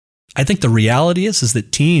I think the reality is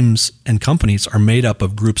that teams and companies are made up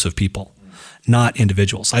of groups of people, not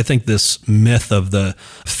individuals. I think this myth of the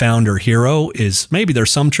founder hero is, maybe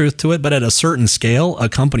there's some truth to it, but at a certain scale, a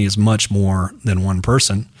company is much more than one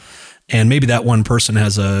person. And maybe that one person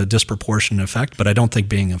has a disproportionate effect, but I don't think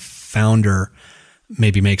being a founder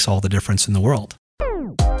maybe makes all the difference in the world.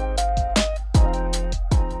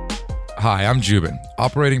 Hi, I'm Jubin,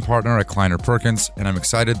 operating partner at Kleiner Perkins, and I'm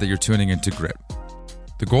excited that you're tuning into Grit.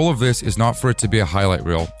 The goal of this is not for it to be a highlight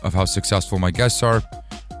reel of how successful my guests are,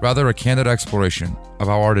 rather a candid exploration of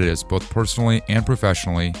how hard it is, both personally and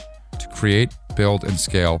professionally, to create, build, and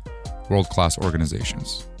scale world-class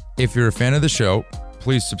organizations. If you're a fan of the show,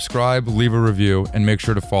 please subscribe, leave a review, and make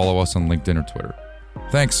sure to follow us on LinkedIn or Twitter.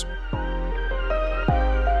 Thanks.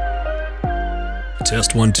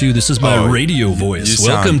 Test 1, 2. This is my radio voice.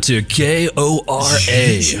 Welcome to KORA.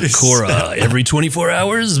 Cora. Every 24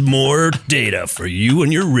 hours, more data for you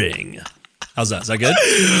and your ring. How's that? Is that good?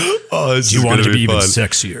 Oh, this you is want it to be fun. even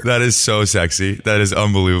sexier. That is so sexy. That is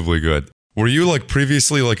unbelievably good. Were you like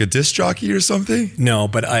previously like a disc jockey or something? No,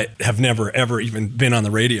 but I have never, ever even been on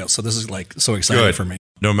the radio. So this is like so exciting for me.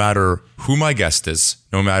 No matter who my guest is,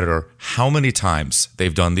 no matter how many times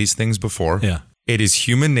they've done these things before, it is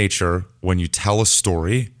human nature when you tell a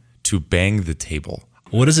story to bang the table.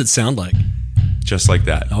 What does it sound like? Just like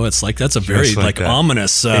that. Oh, it's like, that's a very like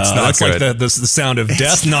ominous, it's not that's good. Like the sound of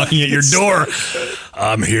death knocking at your door.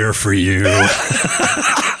 I'm here for you.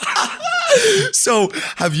 So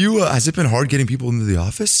have you, has it been hard getting people into the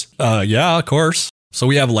office? Yeah, of course. So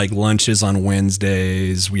we have like lunches on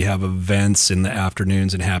Wednesdays. We have events in the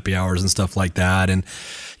afternoons and happy hours and stuff like that. And,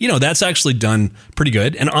 you know, that's actually done pretty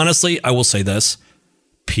good. And honestly, I will say this,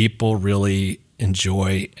 people really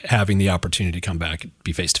enjoy having the opportunity to come back and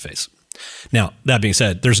be face to face. Now, that being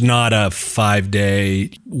said, there's not a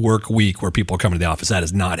 5-day work week where people are coming to the office. That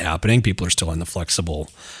is not happening. People are still on the flexible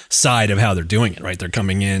side of how they're doing it, right? They're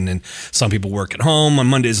coming in, and some people work at home on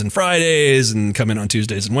Mondays and Fridays and come in on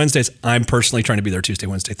Tuesdays and Wednesdays. I'm personally trying to be there Tuesday,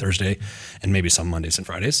 Wednesday, Thursday, and maybe some Mondays and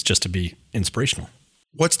Fridays just to be inspirational.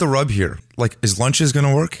 What's the rub here? Like, is lunches going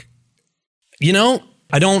to work? You know,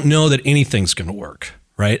 I don't know that anything's going to work,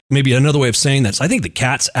 right? Maybe another way of saying that is I think the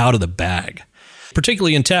cat's out of the bag.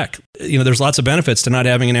 Particularly in tech, you know, there's lots of benefits to not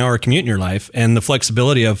having an hour commute in your life, and the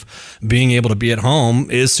flexibility of being able to be at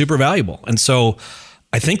home is super valuable. And so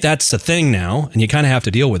I think that's the thing now, and you kind of have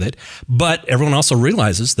to deal with it. But everyone also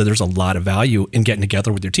realizes that there's a lot of value in getting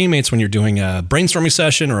together with your teammates when you're doing a brainstorming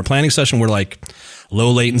session or a planning session where like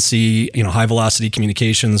low latency, you know, high velocity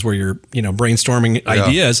communications where you're, you know, brainstorming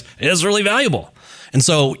ideas is really valuable. And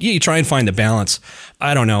so you try and find the balance.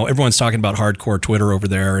 I don't know. Everyone's talking about hardcore Twitter over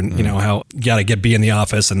there and, you know, how you got to be in the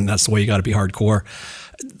office and that's the way you got to be hardcore.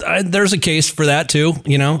 There's a case for that too,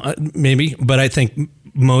 you know, maybe. But I think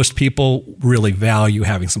most people really value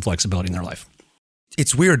having some flexibility in their life.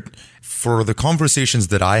 It's weird. For the conversations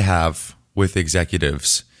that I have with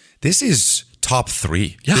executives, this is top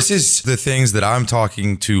 3. Yeah. This is the things that I'm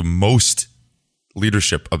talking to most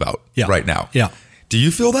leadership about right now. Yeah. Do you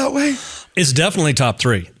feel that way? It's definitely top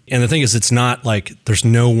 3. And the thing is, it's not like there's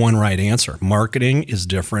no one right answer. Marketing is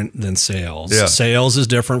different than sales. Yeah. Sales is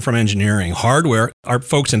different from engineering. Hardware, our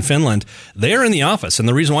folks in Finland, they're in the office. And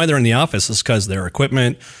the reason why they're in the office is because their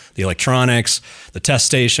equipment, the electronics, the test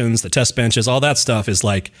stations, the test benches, all that stuff is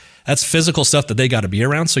like, that's physical stuff that they got to be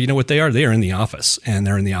around. So you know what they are? They are in the office, and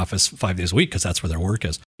they're in the office 5 days a week because that's where their work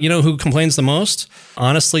is. You know who complains the most?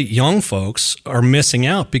 Honestly, young folks are missing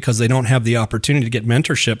out because they don't have the opportunity to get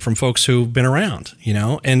mentorship from folks who've been around, you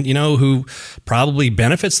know? And you know who probably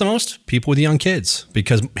benefits the most? People with young kids,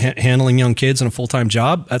 because handling young kids in a full-time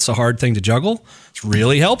job, that's a hard thing to juggle. It's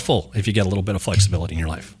really helpful if you get a a little bit of flexibility in your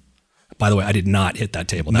life. By the way, I did not hit that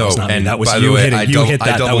table. That was not me. That was you hitting. You hit that.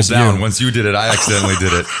 I doubled that was down. you. Once you did it, I accidentally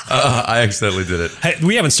did it. I accidentally did it. Hey,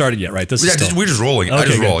 we haven't started yet, right? This is still... we're just rolling. Okay, I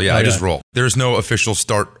just roll. Yeah, okay. I just roll. There's no official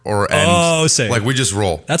start or end. Oh, say. Like we just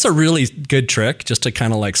roll. That's a really good trick, just to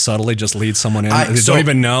kind of like subtly just lead someone in. They don't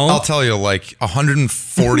even know. I'll tell you, like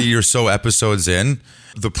 140 or so episodes in,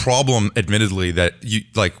 the problem, admittedly, that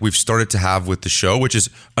we've started to have with the show, which is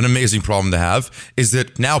an amazing problem to have, is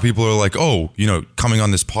that now people are like, oh, you know, coming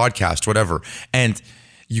on this podcast, whatever. And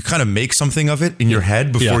you kind of make something of it in your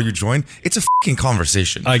head before you join. It's a fucking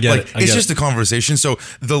conversation. I get it. It's just a conversation. So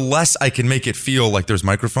the less I can make it feel like there's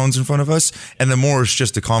microphones in front of us, and the more it's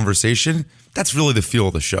just a conversation, that's really the feel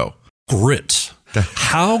of the show. Grit.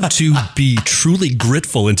 How to be truly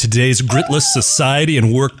gritful in today's gritless society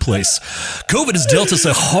and workplace. COVID has dealt us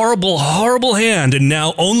a horrible, horrible hand, and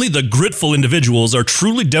now only the gritful individuals are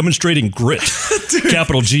truly demonstrating grit.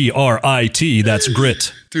 Capital G-R-I-T, that's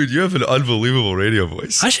grit. Dude, you have an unbelievable radio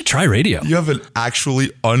voice. I should try radio. You have an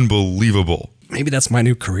actually unbelievable. Maybe that's my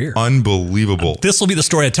new career. Unbelievable. This will be the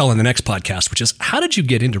story I tell in the next podcast, which is, how did you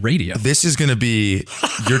get into radio? This is going to be,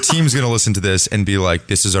 your team's going to listen to this and be like,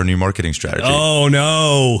 this is our new marketing strategy. Oh,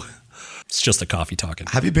 no. It's just the coffee talking.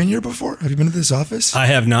 Have you been here before? Have you been to this office? I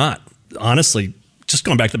have not. Honestly, just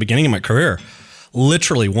going back to the beginning of my career,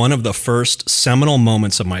 literally one of the first seminal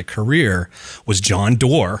moments of my career was John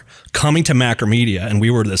Doerr coming to Macromedia, and we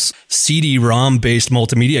were this CD-ROM-based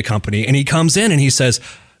multimedia company, and he comes in and he says,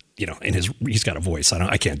 you know, he's got a voice.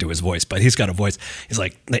 I can't do his voice, but he's got a voice. He's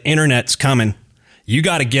like, the internet's coming. You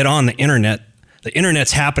got to get on the internet. The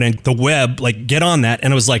internet's happening. The web, like, get on that.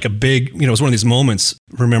 And it was like a big, you know, it was one of these moments.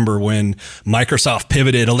 Remember when Microsoft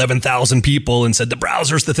pivoted 11,000 people and said the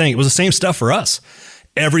browser's the thing? It was the same stuff for us.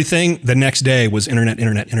 Everything the next day was internet,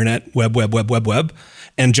 web.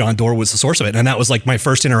 And John Doerr was the source of it. And that was like my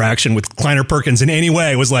first interaction with Kleiner Perkins in any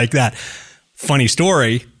way was like that. Funny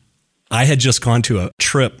story. I had just gone to a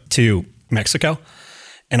trip to Mexico,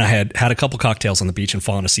 and I had had a couple cocktails on the beach and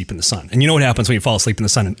fallen asleep in the sun. And you know what happens when you fall asleep in the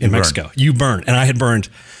sun in Mexico? You burn. And I had burned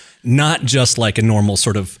not just like a normal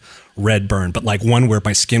sort of red burn, but like one where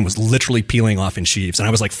my skin was literally peeling off in sheaves. And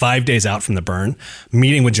I was like 5 days out from the burn,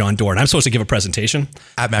 meeting with John Doerr. And I'm supposed to give a presentation.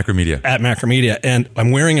 At Macromedia. And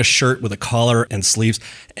I'm wearing a shirt with a collar and sleeves.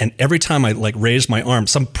 And every time I like raised my arm,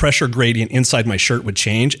 some pressure gradient inside my shirt would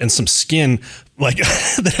change, and some skin like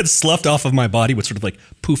that had sloughed off of my body would sort of like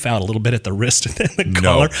poof out a little bit at the wrist and the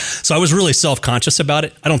collar. So I was really self-conscious about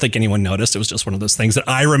it. I don't think anyone noticed. It was just one of those things that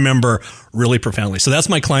I remember really profoundly. So that's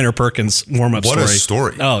my Kleiner Perkins warm-up story. What a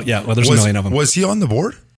story. Oh, yeah. Well, there's a million of them. Was he on the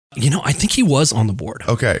board? You know, I think he was on the board.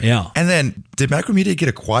 Okay. Yeah. And then did Macromedia get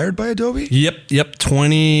acquired by Adobe? Yep.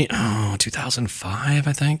 2005,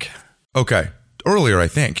 I think. Okay. Earlier, I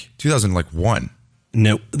think. 2001.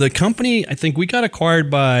 No. The company, I think we got acquired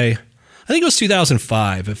by, I think it was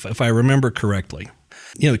 2005, if I remember correctly.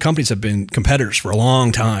 You know, the companies have been competitors for a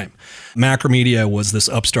long time. Macromedia was this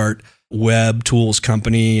upstart web tools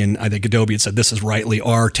company, and I think Adobe had said, this is rightly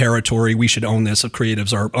our territory. We should own this.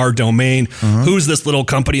 Creatives are our domain. Who's this little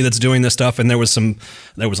company that's doing this stuff? And there was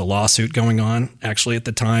a lawsuit going on actually at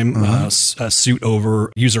the time, a suit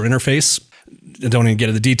over user interface. I don't even get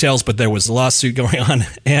into the details, but there was a lawsuit going on.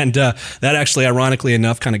 And that actually, ironically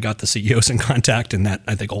enough, kind of got the CEOs in contact, and that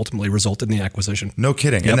I think ultimately resulted in the acquisition. No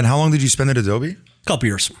kidding. Yep. And then how long did you spend at Adobe? A couple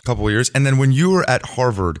years. And then when you were at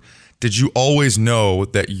Harvard, did you always know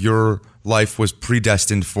that your life was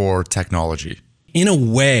predestined for technology? In a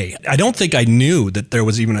way. I don't think I knew that there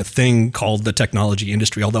was even a thing called the technology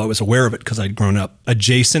industry, although I was aware of it because I'd grown up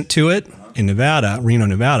adjacent to it in Nevada, Reno,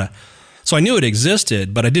 Nevada. So I knew it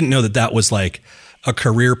existed, but I didn't know that that was like a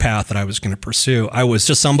career path that I was going to pursue. I was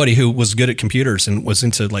just somebody who was good at computers and was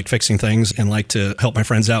into like fixing things and liked to help my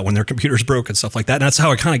friends out when their computers broke and stuff like that. And that's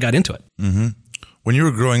how I kind of got into it. Mm-hmm. When you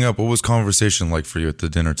were growing up, what was conversation like for you at the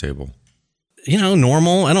dinner table? You know,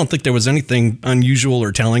 normal. I don't think there was anything unusual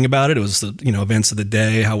or telling about it. It was the, you know, events of the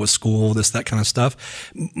day, how was school, that kind of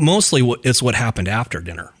stuff. Mostly it's what happened after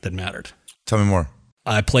dinner that mattered. Tell me more.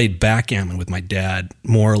 I played backgammon with my dad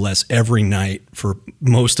more or less every night for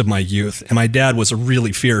most of my youth. And my dad was a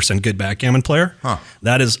really fierce and good backgammon player.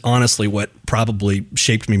 That is honestly what probably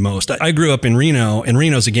shaped me most. I grew up in Reno, and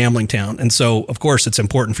Reno's a gambling town. And so, of course, it's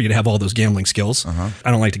important for you to have all those gambling skills. I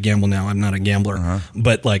don't like to gamble now. I'm not a gambler.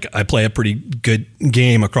 But like I play a pretty good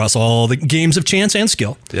game across all the games of chance and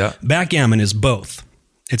skill. Yeah. Backgammon is both.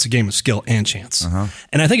 It's a game of skill and chance.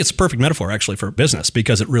 And I think it's a perfect metaphor actually for business,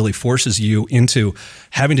 because it really forces you into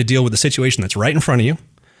having to deal with the situation that's right in front of you,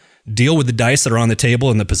 deal with the dice that are on the table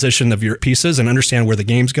and the position of your pieces, and understand where the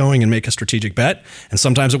game's going and make a strategic bet. And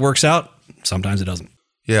sometimes it works out, sometimes it doesn't.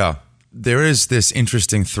 Yeah. There is this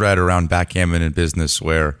interesting thread around backgammon in business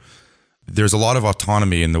where there's a lot of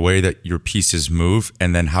autonomy in the way that your pieces move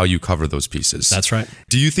and then how you cover those pieces. That's right.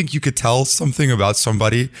 Do you think you could tell something about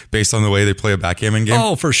somebody based on the way they play a backgammon game?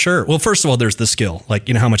 Oh, for sure. Well, first of all, there's the skill. Like,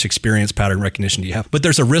 you know, how much experience, pattern recognition do you have? But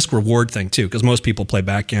there's a risk-reward thing too, because most people play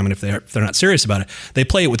backgammon if they're not serious about it. They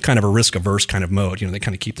play it with kind of a risk-averse kind of mode. You know, they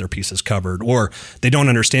kind of keep their pieces covered, or they don't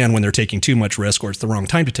understand when they're taking too much risk, or it's the wrong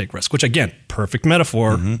time to take risk, which again, perfect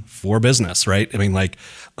metaphor for business, right? I mean, like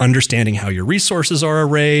understanding how your resources are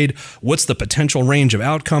arrayed, what's the potential range of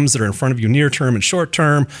outcomes that are in front of you near term and short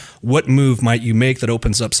term, what move might you make that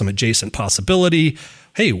opens up some adjacent possibility,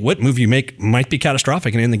 hey, what move you make might be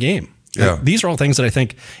catastrophic and end the game. Yeah. These are all things that I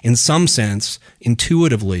think, in some sense,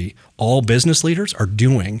 intuitively, all business leaders are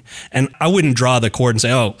doing. And I wouldn't draw the cord and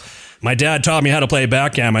say, oh, my dad taught me how to play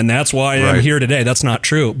backgammon. That's why I'm here today. That's not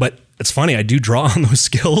true. But it's funny, I do draw on those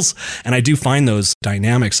skills, and I do find those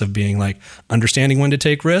dynamics of being like understanding when to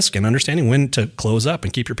take risk and understanding when to close up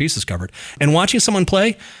and keep your pieces covered. And watching someone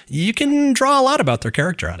play, you can draw a lot about their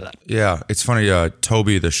character out of that. Yeah, it's funny.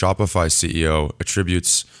 Toby, the Shopify CEO,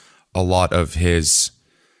 attributes a lot of his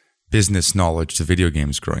business knowledge to video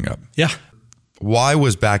games growing up. Yeah. Why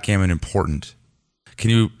was backgammon important? Can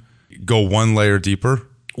you go one layer deeper?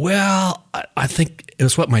 Well, I think it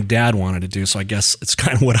was what my dad wanted to do. So I guess it's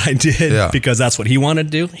kind of what I did because that's what he wanted to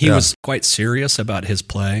do. He was quite serious about his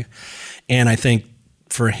play. And I think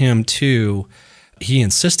for him too, he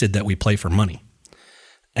insisted that we play for money.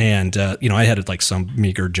 And, I had like some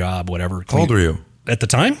meager job, whatever. How old were you? At the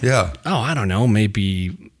time? Yeah. Oh, I don't know,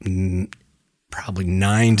 maybe probably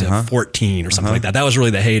 9 to 14 or something like that. That was really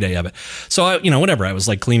the heyday of it. So, whatever. I was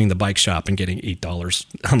like cleaning the bike shop and getting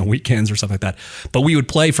 $8 on the weekends or something like that. But we would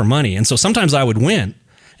play for money. And so sometimes I would win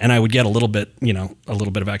and I would get a little bit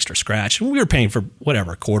of extra scratch. And we were paying for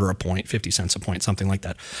whatever, a quarter a point, 50 cents a point, something like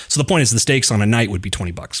that. So the point is the stakes on a night would be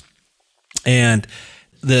 $20. And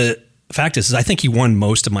the fact is I think he won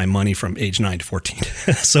most of my money from age 9 to 14.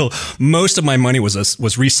 So most of my money was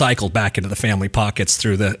recycled back into the family pockets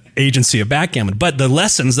through the agency of backgammon. But the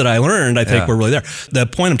lessons that I learned, I think, were really there. The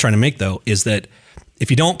point I'm trying to make, though, is that if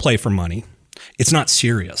you don't play for money, it's not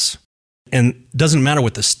serious. And it doesn't matter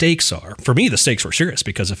what the stakes are. For me, the stakes were serious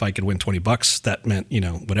because if I could win $20, that meant,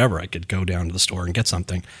 whatever, I could go down to the store and get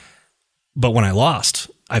something. But when I lost,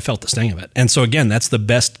 I felt the sting of it. And so again, that's the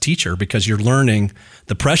best teacher because you're learning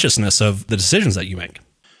the preciousness of the decisions that you make.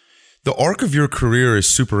 The arc of your career is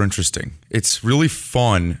super interesting. It's really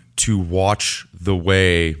fun to watch the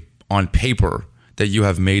way on paper that you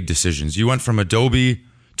have made decisions. You went from Adobe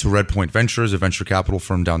to Red Point Ventures, a venture capital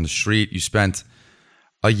firm down the street. You spent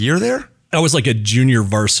a year there? I was like a junior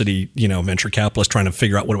varsity, venture capitalist trying to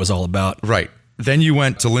figure out what it was all about. Right. Then you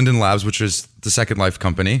went to Linden Labs, which is the Second Life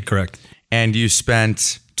company. Correct. And you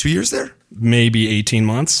spent 2 years there? Maybe 18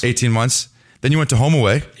 months. 18 months. Then you went to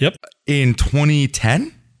HomeAway. Yep. In 2010?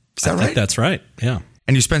 Is that right? I think that's right. Yeah.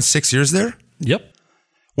 And you spent 6 years there? Yep.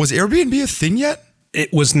 Was Airbnb a thing yet?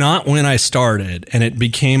 It was not when I started, and it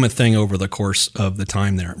became a thing over the course of the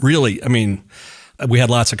time there. Really, we had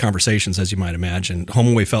lots of conversations, as you might imagine.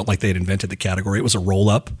 HomeAway felt like they had invented the category. It was a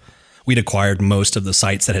roll-up. We'd acquired most of the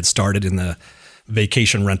sites that had started in the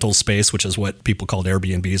vacation rental space, which is what people called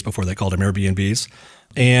Airbnbs before they called them Airbnbs.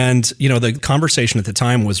 And, the conversation at the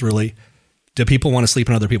time was really, do people want to sleep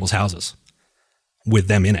in other people's houses with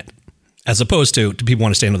them in it? As opposed to, do people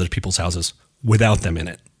want to stay in other people's houses without them in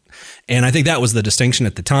it? And I think that was the distinction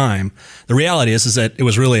at the time. The reality is that it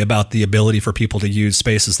was really about the ability for people to use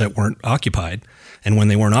spaces that weren't occupied. And when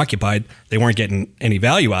they weren't occupied, they weren't getting any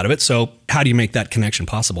value out of it. So how do you make that connection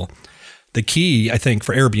possible? The key, I think,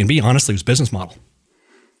 for Airbnb, honestly, was business model.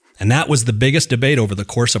 And that was the biggest debate over the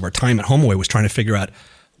course of our time at HomeAway, was trying to figure out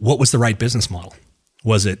what was the right business model.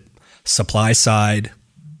 Was it supply side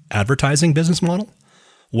advertising business model?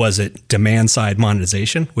 Was it demand side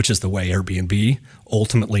monetization, which is the way Airbnb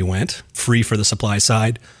ultimately went, free for the supply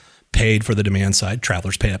side, paid for the demand side,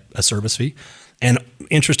 travelers pay a service fee. And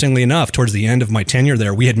interestingly enough, towards the end of my tenure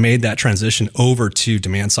there, we had made that transition over to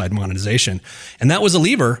demand side monetization. And that was a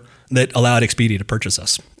lever that allowed Expedia to purchase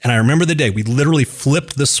us. And I remember the day we literally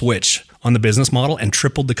flipped the switch on the business model and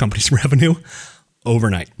tripled the company's revenue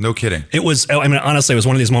overnight. No kidding. It was, honestly, it was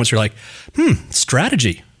one of these moments where you're like,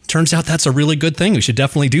 strategy. Turns out that's a really good thing. We should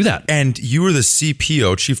definitely do that. And you were the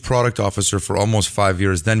CPO, Chief Product Officer, for almost 5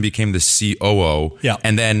 years, then became the COO. Yeah.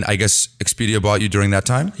 And then I guess Expedia bought you during that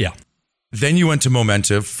time? Yeah. Then you went to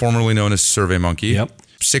Momentive, formerly known as SurveyMonkey. Yep.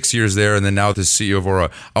 6 years there, and then now the CEO of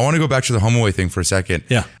Oura. I want to go back to the HomeAway thing for a second.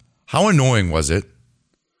 Yeah. How annoying was it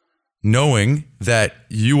knowing that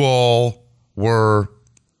you all were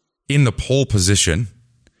in the pole position,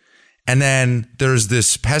 and then there's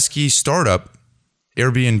this pesky startup,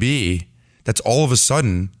 Airbnb, that's all of a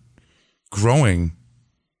sudden growing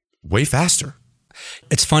way faster?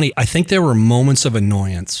 It's funny. I think there were moments of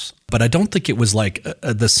annoyance, but I don't think it was like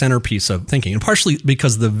the centerpiece of thinking. And partially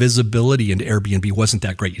because the visibility into Airbnb wasn't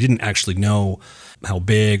that great. You didn't actually know how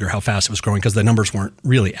big or how fast it was growing because the numbers weren't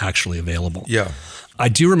really actually available. Yeah. I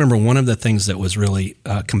do remember one of the things that was really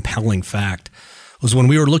a compelling fact was when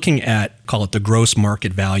we were looking at, call it the gross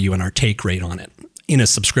market value and our take rate on it. in a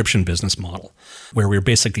subscription business model where we were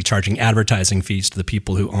basically charging advertising fees to the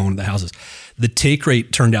people who owned the houses. The take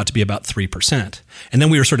rate turned out to be about 3%. And then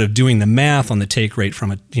we were sort of doing the math on the take rate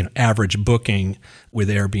from a average booking with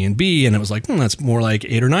Airbnb, and it was like, that's more like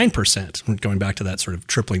 8 or 9%, going back to that sort of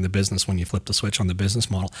tripling the business when you flip the switch on the business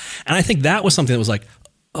model. And I think that was something that was like,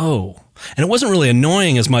 oh. And it wasn't really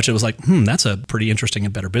annoying as much. It was like, that's a pretty interesting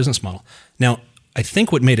and better business model. Now, I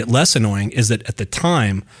think what made it less annoying is that at the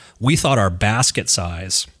time, we thought our basket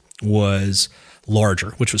size was larger,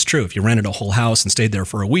 which was true. If you rented a whole house and stayed there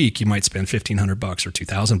for a week, you might spend $1,500 or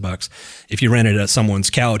 $2,000. If you rented someone's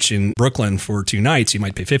couch in Brooklyn for 2 nights, you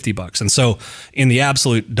might pay $50. And so in the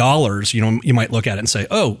absolute dollars, you might look at it and say,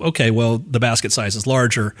 oh, okay, well, the basket size is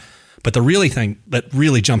larger. But the really thing that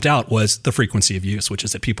really jumped out was the frequency of use, which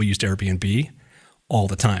is that people used Airbnb all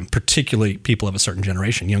the time, particularly people of a certain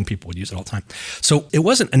generation. Young people would use it all the time. So it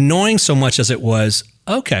wasn't annoying so much as it was,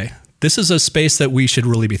 okay, this is a space that we should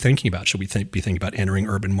really be thinking about. Should we be thinking about entering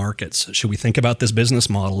urban markets? Should we think about this business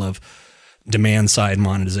model of demand side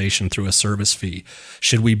monetization through a service fee?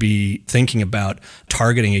 Should we be thinking about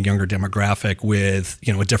targeting a younger demographic with,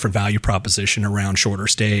 a different value proposition around shorter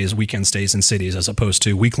stays, weekend stays in cities, as opposed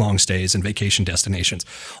to week-long stays in vacation destinations?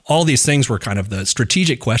 All these things were kind of the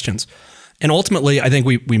strategic questions. And ultimately, I think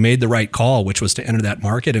we made the right call, which was to enter that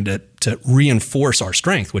market and to reinforce our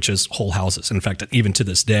strength, which is whole houses. In fact, even to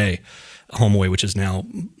this day, HomeAway, which is now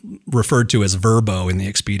referred to as Verbo in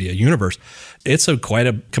the Expedia universe, it's quite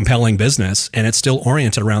a compelling business, and it's still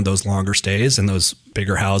oriented around those longer stays and those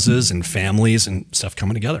bigger houses and families and stuff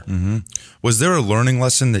coming together. Mm-hmm. Was there a learning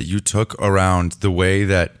lesson that you took around the way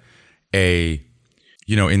that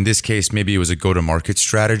in this case, maybe it was a go-to-market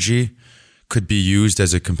strategy, could be used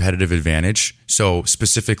as a competitive advantage? So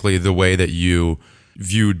specifically the way that you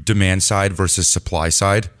viewed demand side versus supply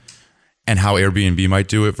side, and how Airbnb might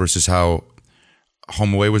do it versus how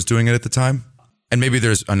HomeAway was doing it at the time? And maybe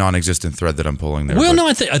there's a non-existent thread that I'm pulling there. Well, no,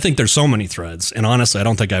 I think there's so many threads. And honestly, I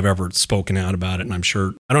don't think I've ever spoken out about it. And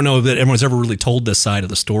I don't know that everyone's ever really told this side of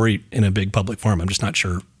the story in a big public forum. I'm just not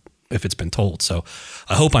sure if it's been told. So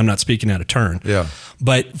I hope I'm not speaking out of turn. Yeah.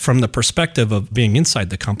 But from the perspective of being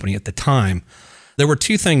inside the company at the time, there were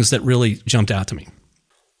 2 things that really jumped out to me.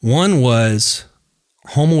 One was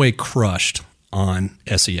HomeAway crushed on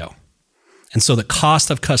SEO. And so the cost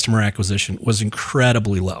of customer acquisition was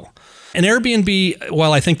incredibly low. And Airbnb,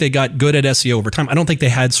 while I think they got good at SEO over time, I don't think they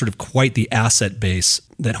had sort of quite the asset base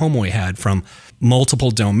that HomeAway had, from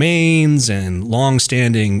multiple domains and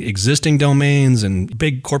long-standing existing domains and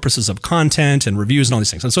big corpuses of content and reviews and all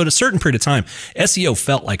these things. And so at a certain period of time, SEO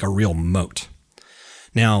felt like a real moat.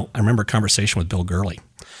 Now, I remember a conversation with Bill Gurley,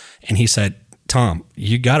 and he said, Tom,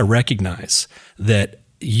 you got to recognize that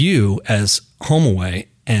you as HomeAway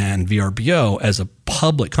and VRBO as a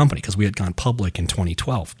public company, because we had gone public in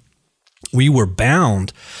 2012, we were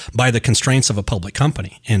bound by the constraints of a public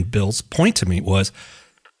company. And Bill's point to me was,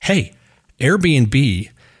 hey, Airbnb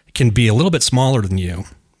can be a little bit smaller than you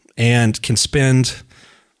and can spend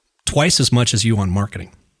twice as much as you on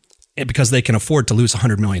marketing, because they can afford to lose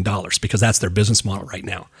 $100 million, because that's their business model right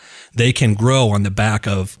now. They can grow on the back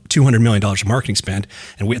of $200 million of marketing spend.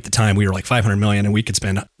 And at the time, we were like $500 million, and we could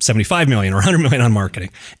spend $75 million or $100 million on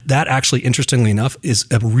marketing. That actually, interestingly enough, is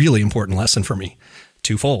a really important lesson for me.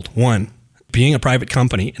 Twofold. One, being a private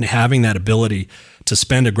company and having that ability to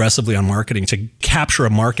spend aggressively on marketing, to capture a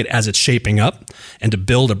market as it's shaping up, and to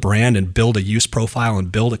build a brand and build a use profile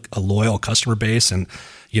and build a loyal customer base and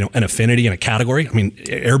an affinity in a category. I mean,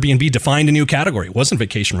 Airbnb defined a new category. It wasn't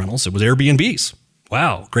vacation rentals. It was Airbnbs.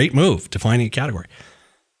 Wow, great move, defining a category.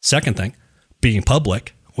 Second thing, being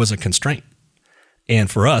public was a constraint. And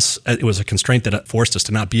for us, it was a constraint that forced us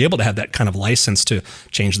to not be able to have that kind of license to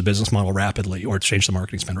change the business model rapidly or change the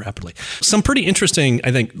marketing spend rapidly. Some pretty interesting,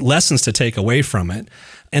 I think, lessons to take away from it.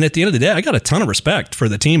 And at the end of the day, I got a ton of respect for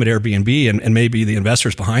the team at Airbnb and maybe the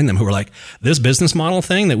investors behind them who were like, this business model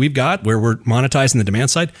thing that we've got where we're monetizing the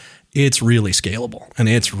demand side, it's really scalable and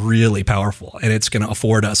it's really powerful, and it's going to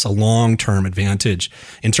afford us a long-term advantage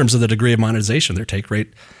in terms of the degree of monetization. Their take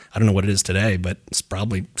rate, I don't know what it is today, but it's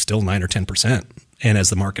probably still 9 or 10%. And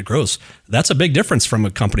as the market grows, that's a big difference from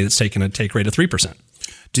a company that's taken a take rate of 3%.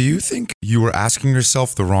 Do you think you were asking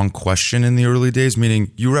yourself the wrong question in the early days?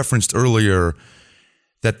 Meaning, you referenced earlier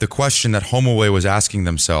that the question that HomeAway was asking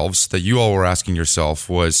themselves, that you all were asking yourself,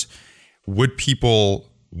 was, would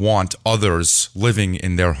people want others living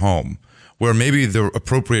in their home? Where maybe the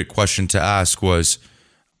appropriate question to ask was,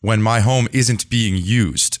 when my home isn't being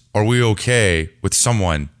used, are we okay with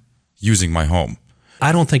someone using my home?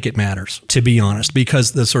 I don't think it matters, to be honest,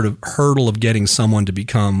 because the sort of hurdle of getting someone to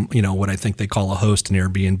become, what I think they call a host in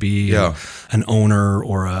Airbnb, or an owner,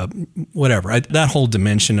 or a whatever, that whole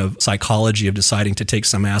dimension of psychology of deciding to take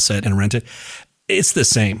some asset and rent it, it's the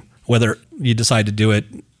same, whether you decide to do it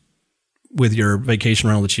with your vacation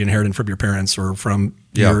rental that you inherited from your parents or from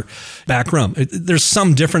your back room. There's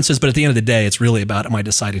some differences, but at the end of the day, it's really about, am I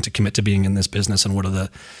deciding to commit to being in this business, and what are the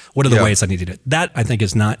ways I need to do it? That, I think,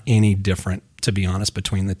 is not any different, to be honest,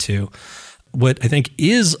 between the two. What I think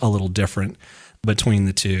is a little different between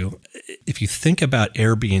the two, if you think about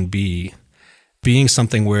Airbnb being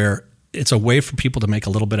something where it's a way for people to make a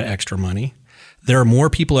little bit of extra money, there are more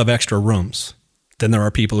people who have extra rooms than there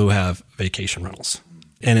are people who have vacation rentals.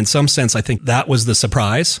 And in some sense, I think that was the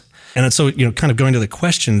surprise. And so, kind of going to the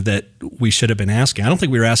question that we should have been asking, I don't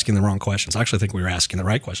think we were asking the wrong questions. I actually think we were asking the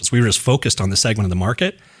right questions. We were just focused on the segment of the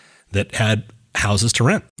market that had houses to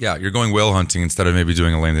rent. Yeah, you're going whale hunting instead of maybe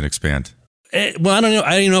doing a land and expand. Well, I don't know.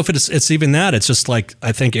 I don't know if it's even that. It's just like,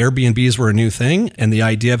 I think Airbnbs were a new thing, and the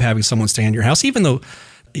idea of having someone stay in your house, even though,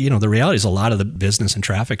 the reality is a lot of the business and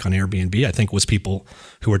traffic on Airbnb, I think, was people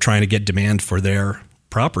who were trying to get demand for their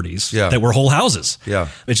properties that were whole houses. Yeah.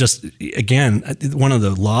 It's just, again, one of the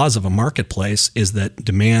laws of a marketplace is that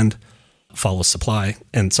demand follows supply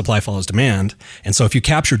and supply follows demand. And so if you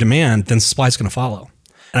capture demand, then supply is going to follow.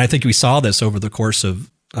 And I think we saw this over the course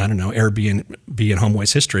of, Airbnb and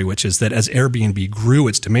HomeAway's history, which is that as Airbnb grew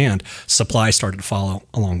its demand, supply started to follow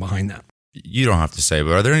along behind that. You don't have to say,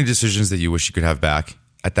 but are there any decisions that you wish you could have back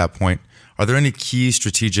at that point? Are there any key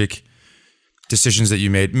strategic decisions that you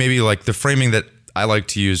made? Maybe like the framing that I like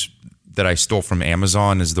to use that I stole from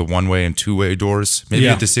Amazon is the one-way and two-way doors. Maybe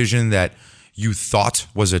a decision that you thought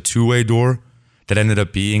was a two-way door that ended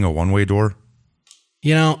up being a one-way door.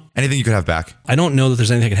 Anything you could have back? I don't know that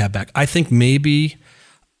there's anything I could have back. I think maybe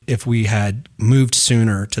if we had moved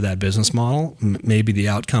sooner to that business model, maybe the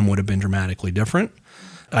outcome would have been dramatically different.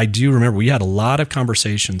 I do remember we had a lot of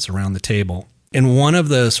conversations around the table. And one of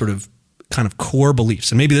the sort of kind of core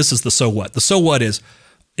beliefs, and maybe this is the so what. The so what is,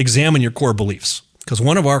 examine your core beliefs, because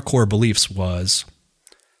one of our core beliefs was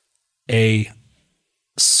a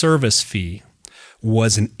service fee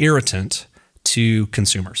was an irritant to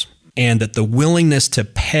consumers, and that the willingness to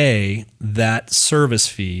pay that service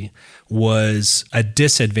fee was a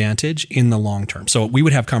disadvantage in the long term. So we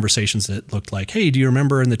would have conversations that looked like, hey, do you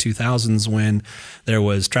remember in the 2000s when there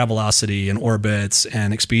was Travelocity and Orbitz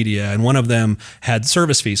and Expedia, and one of them had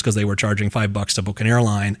service fees because they were charging $5 to book an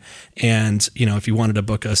airline. And, if you wanted to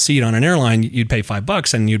book a seat on an airline, you'd pay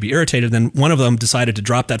 $5 and you'd be irritated. Then one of them decided to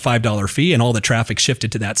drop that $5 fee, and all the traffic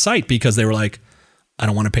shifted to that site because they were like, I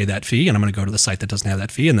don't want to pay that fee, and I'm going to go to the site that doesn't have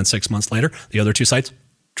that fee. And then 6 months later, the other two sites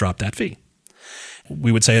drop that fee.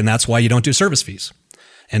 We would say, and that's why you don't do service fees.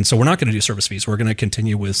 And so we're not going to do service fees. We're going to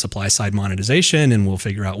continue with supply side monetization, and we'll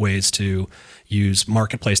figure out ways to use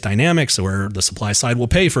marketplace dynamics where the supply side will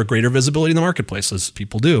pay for greater visibility in the marketplace, as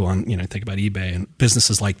people do on, think about eBay and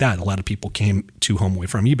businesses like that. A lot of people came to HomeAway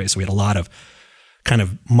from eBay. So we had a lot of kind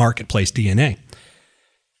of marketplace DNA.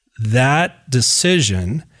 That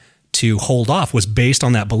decision to hold off was based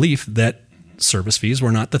on that belief that service fees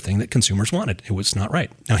were not the thing that consumers wanted. It was not right.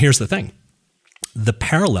 Now, here's the thing. The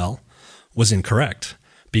parallel was incorrect,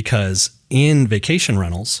 because in vacation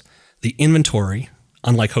rentals, the inventory,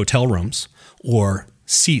 unlike hotel rooms or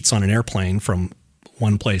seats on an airplane from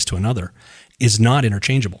one place to another, is not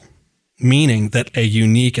interchangeable. Meaning that a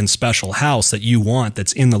unique and special house that you want,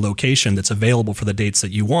 that's in the location, that's available for the dates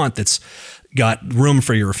that you want, that's got room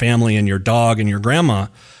for your family and your dog and your grandma,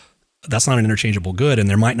 that's not an interchangeable good, and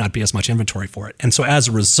there might not be as much inventory for it. And so as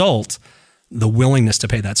a result, the willingness to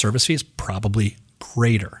pay that service fee is probably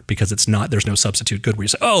greater, because there's no substitute good where you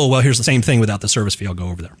say, oh, well, here's the same thing without the service fee, I'll go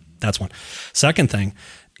over there. That's one. Second thing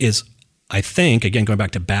is, I think, again, going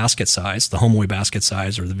back to basket size, the HomeAway basket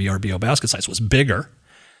size or the VRBO basket size was bigger.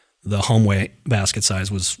 The HomeAway basket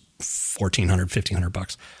size was $1,400,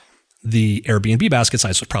 $1,500. The Airbnb basket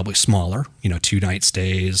size was probably smaller, 2-night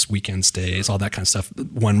stays, weekend stays, all that kind of stuff.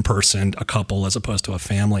 One person, a couple, as opposed to a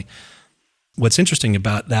family. What's interesting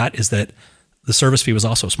about that is that the service fee was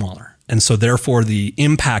also smaller. And so therefore the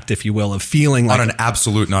impact, if you will, of feeling like... On an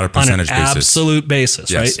absolute, not a percentage basis. On an absolute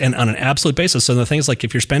basis, yes. Right? And on an absolute basis. So the thing is, like,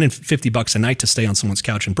 if you're spending $50 a night to stay on someone's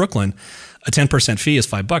couch in Brooklyn, a 10% fee is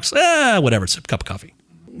 $5. Whatever, it's a cup of coffee.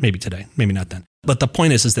 Maybe today, maybe not then. But the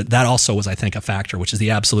point is that also was, I think, a factor, which is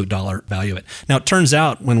the absolute dollar value of it. Now, it turns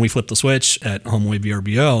out when we flipped the switch at HomeAway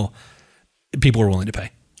VRBO, people were willing to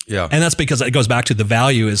pay. Yeah. And that's because it goes back to the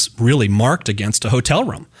value is really marked against a hotel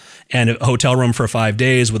room. And a hotel room for 5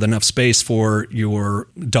 days with enough space for your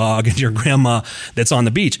dog and your grandma that's on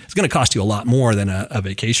the beach, it's going to cost you a lot more than a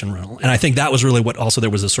vacation rental. And I think that was really what also there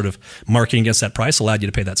was a sort of marking against that price allowed you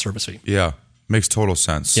to pay that service fee. Yeah. Makes total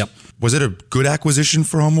sense. Yep. Was it a good acquisition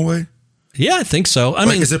for HomeAway? Yeah, I think so. I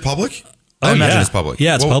mean, is it public? I imagine yeah. it's public.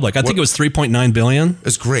 Yeah, it's public. I think it was $3.9 billion.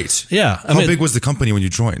 It's great. Yeah. How big was the company when you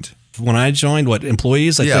joined? When I joined,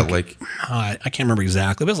 employees? I can't remember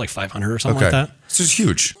exactly, but it was like 500 or something like that. This is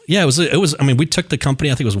huge. Yeah, it was, I mean, we took the company,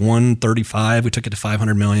 I think it was 135. We took it to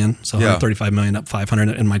 500 million. So 135 million up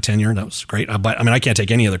 500 in my tenure. That was great. I can't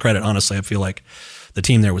take any of the credit, honestly. I feel like the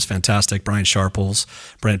team there was fantastic. Brian Sharples,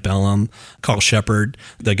 Brent Bellum, Carl Shepard,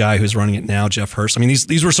 the guy who's running it now, Jeff Hurst. I mean,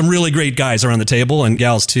 these were some really great guys around the table, and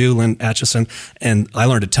gals too, Lynn Atchison. And I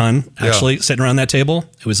learned a ton, actually, sitting around that table.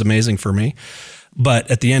 It was amazing for me.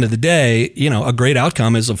 But at the end of the day, a great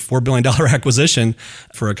outcome is a $4 billion acquisition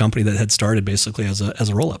for a company that had started basically as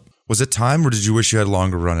a roll-up. Was it time, or did you wish you had a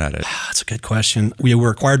longer run at it? That's a good question. We were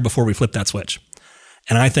acquired before we flipped that switch.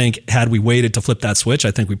 And I think had we waited to flip that switch,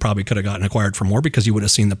 I think we probably could have gotten acquired for more because you would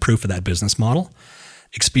have seen the proof of that business model.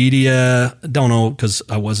 Expedia, don't know because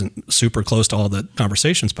I wasn't super close to all the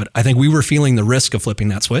conversations, but I think we were feeling the risk of flipping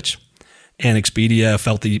that switch. And Expedia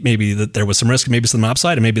felt maybe that there was some risk, maybe some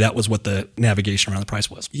upside, and maybe that was what the navigation around the price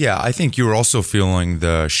was. Yeah, I think you were also feeling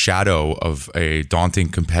the shadow of a daunting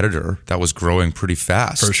competitor that was growing pretty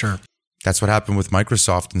fast. For sure. That's what happened with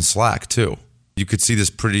Microsoft and Slack too. You could see this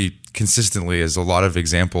pretty consistently as a lot of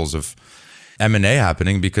examples of M&A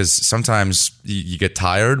happening because sometimes you get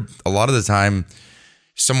tired. A lot of the time,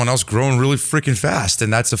 someone else growing really freaking fast.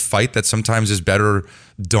 And that's a fight that sometimes is better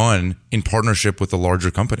done in partnership with a larger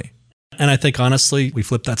company. And I think, honestly, we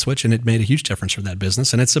flipped that switch and it made a huge difference for that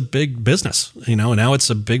business. And it's a big business, and now it's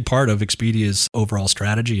a big part of Expedia's overall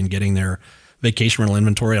strategy in getting their vacation rental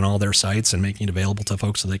inventory on all their sites and making it available to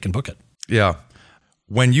folks so they can book it. Yeah.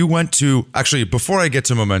 When you went to, actually, before I get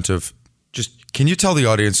to Momentive, just can you tell the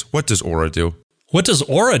audience, what does Oura do? What does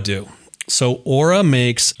Oura do? So Oura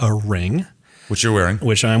makes a ring. Which you're wearing.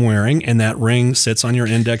 Which I'm wearing. And that ring sits on your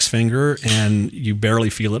index finger and you barely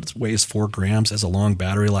feel it. It weighs 4 grams, has a long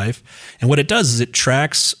battery life. And what it does is it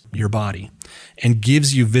tracks your body and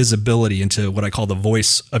gives you visibility into what I call the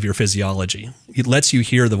voice of your physiology. It lets you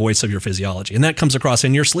hear the voice of your physiology. And that comes across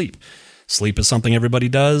in your sleep. Sleep is something everybody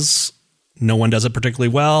does. No one does it particularly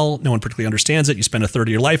well. No one particularly understands it. You spend a third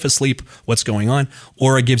of your life asleep. What's going on?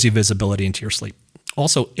 Oura gives you visibility into your sleep.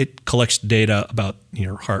 Also, it collects data about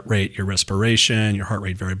your heart rate, your respiration, your heart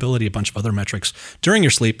rate variability, a bunch of other metrics during your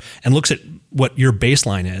sleep, and looks at what your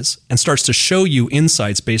baseline is and starts to show you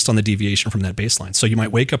insights based on the deviation from that baseline. So you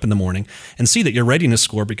might wake up in the morning and see that your readiness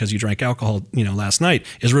score because you drank alcohol, last night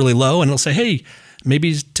is really low, and it'll say, hey,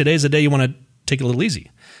 maybe today's the day you want to take it a little easy.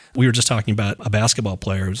 We were just talking about a basketball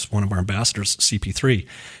player who's one of our ambassadors, CP3.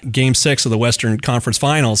 Game 6 of the Western Conference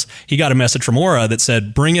Finals, he got a message from Oura that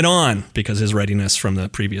said, bring it on, because his readiness from the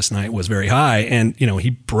previous night was very high. And, he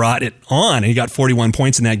brought it on, and he got 41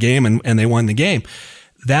 points in that game, and they won the game.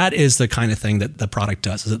 That is the kind of thing that the product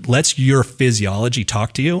does. Is it lets your physiology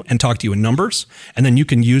talk to you and talk to you in numbers, and then you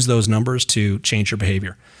can use those numbers to change your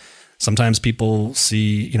behavior. Sometimes people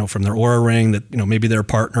see, from their Oura ring that, maybe their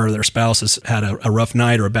partner or their spouse has had a rough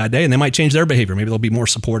night or a bad day, and they might change their behavior. Maybe they'll be more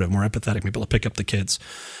supportive, more empathetic. Maybe they'll pick up the kids.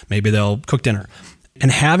 Maybe they'll cook dinner. And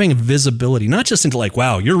having visibility, not just into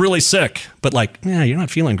wow, you're really sick, but you're not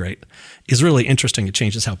feeling great, is really interesting. It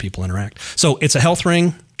changes how people interact. So it's a health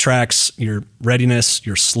ring, tracks your readiness,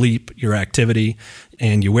 your sleep, your activity,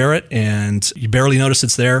 and you wear it and you barely notice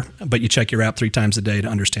it's there, but you check your app 3 times a day to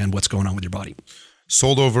understand what's going on with your body.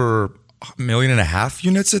 Sold over 1.5 million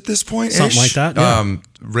units at this point. Something like that. Yeah.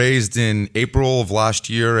 Raised in April of last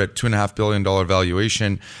year at $2.5 billion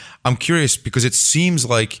valuation. I'm curious because it seems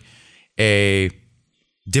like a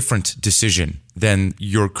different decision than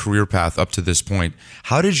your career path up to this point.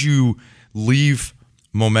 How did you leave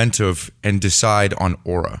Momentive and decide on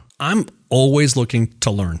Oura? I'm always looking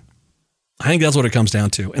to learn. I think that's what it comes down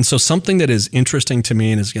to. And so something that is interesting to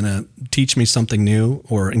me and is going to teach me something new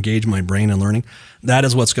or engage my brain in learning, that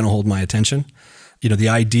is what's going to hold my attention. The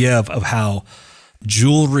idea of how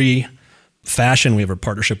jewelry, fashion, we have a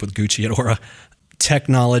partnership with Gucci at Oura,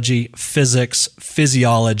 technology, physics,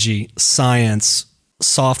 physiology, science,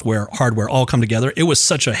 software, hardware, all come together. It was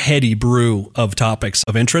such a heady brew of topics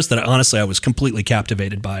of interest that honestly, I was completely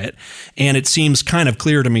captivated by it. And it seems kind of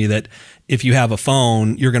clear to me that if you have a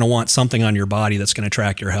phone, you're going to want something on your body that's going to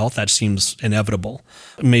track your health. That seems inevitable.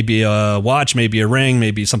 Maybe a watch, maybe a ring,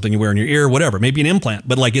 maybe something you wear in your ear, whatever, maybe an implant.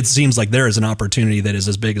 But like, it seems like there is an opportunity that is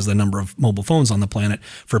as big as the number of mobile phones on the planet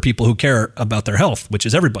for people who care about their health, which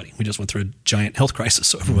is everybody. We just went through a giant health crisis,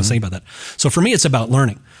 so everyone's thinking about that. So for me, it's about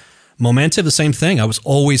learning. Momentive, the same thing. I was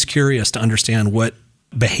always curious to understand what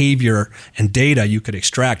behavior and data you could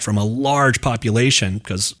extract from a large population,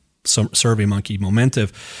 because SurveyMonkey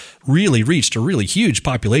Momentive really reached a really huge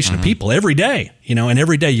population of people every day, and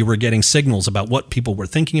every day you were getting signals about what people were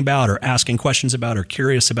thinking about or asking questions about or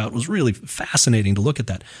curious about. It was really fascinating to look at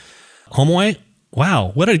that. HomeAway,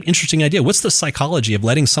 wow, what an interesting idea. What's the psychology of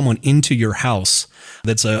letting someone into your house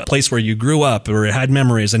that's a place where you grew up or had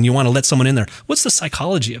memories and you want to let someone in there? What's the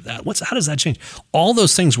psychology of that? How does that change? All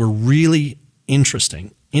those things were really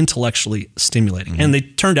interesting, intellectually stimulating. And they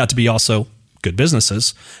turned out to be also good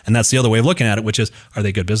businesses. And that's the other way of looking at it, which is, are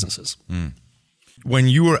they good businesses? When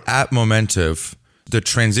you were at Momentive, the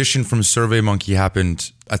transition from SurveyMonkey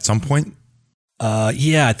happened at some point?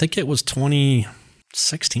 Yeah, I think it was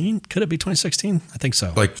 2016. Could it be 2016? I think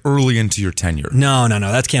so. Like early into your tenure? No,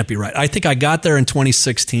 that can't be right. I think I got there in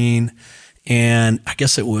 2016, and I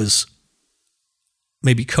guess it was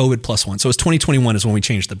maybe COVID +1. So it was 2021 is when we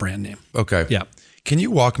changed the brand name. Okay. Yeah. Can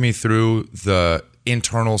you walk me through the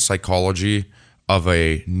internal psychology of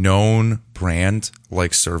a known brand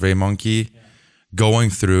like SurveyMonkey going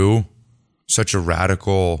through such a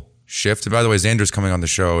radical shift? And by the way, Xander's coming on the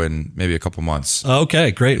show in maybe a couple months.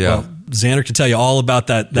 Okay, great. Yeah. Well, Xander can tell you all about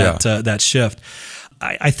that shift.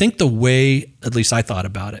 I think the way, at least I thought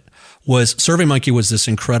about it, was SurveyMonkey was this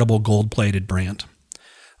incredible gold-plated brand,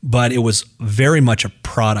 but it was very much a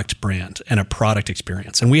product brand and a product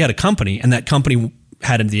experience. And we had a company, and that company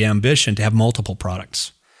had the ambition to have multiple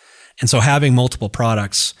products. And so having multiple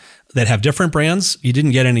products that have different brands, you didn't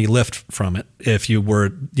get any lift from it if you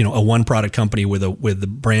were, a one product company with the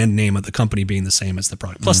brand name of the company being the same as the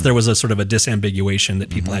product. Plus there was a sort of a disambiguation that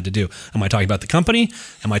people had to do. Am I talking about the company?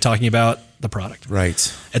 Am I talking about the product?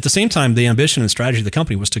 Right. At the same time, the ambition and strategy of the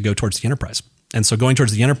company was to go towards the enterprise. And so going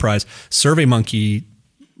towards the enterprise, SurveyMonkey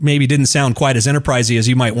maybe didn't sound quite as enterprisey as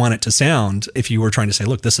you might want it to sound if you were trying to say,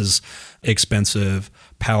 look, this is expensive,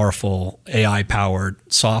 powerful,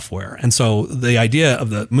 AI-powered software. And so the idea of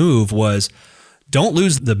the move was, don't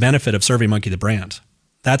lose the benefit of SurveyMonkey, the brand.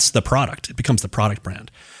 That's the product. It becomes the product brand.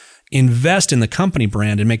 Invest in the company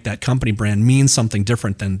brand and make that company brand mean something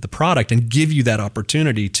different than the product, and give you that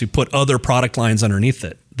opportunity to put other product lines underneath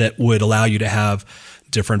it that would allow you to have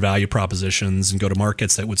different value propositions and go to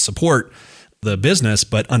markets that would support the business,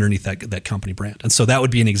 but underneath that company brand. And so that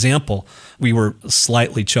would be an example. We were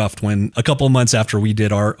slightly chuffed when a couple of months after we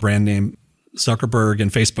did our brand name, Zuckerberg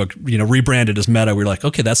and Facebook, rebranded as Meta. We were like,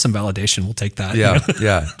 okay, that's some validation. We'll take that. Yeah,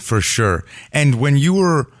 yeah, for sure. And when you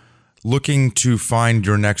were looking to find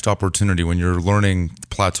your next opportunity, when you're learning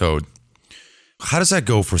plateaued, how does that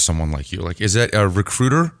go for someone like you? Like, is that a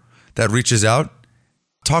recruiter that reaches out?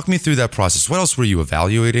 Talk me through that process. What else were you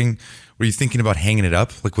evaluating? Were you thinking about hanging it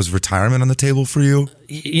up? Like, was retirement on the table for you?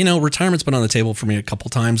 Retirement's been on the table for me a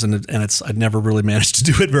couple times, and I'd never really managed to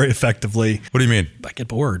do it very effectively. What do you mean? I get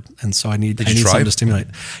bored, and so I need try? something to stimulate.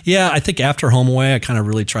 Yeah, I think after HomeAway, I kind of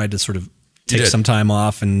really tried to sort of take some time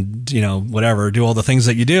off and whatever, do all the things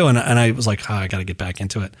that you do, and I was like, I got to get back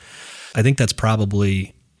into it. I think that's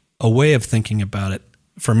probably a way of thinking about it.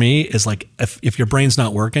 For me, is like if your brain's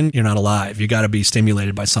not working, you're not alive. You got to be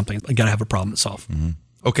stimulated by something. You got to have a problem to solve. Mm-hmm.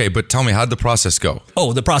 Okay, but tell me, how did the process go?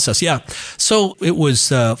 Oh, the process, yeah. So it was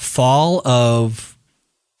fall of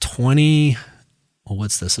 20. Well,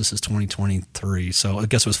 what's this? This is 2023. So I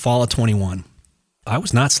guess it was fall of 21. I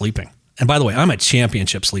was not sleeping. And by the way, I'm a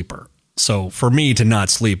championship sleeper. So for me to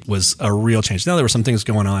not sleep was a real change. Now there were some things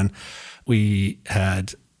going on. We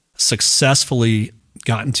had successfully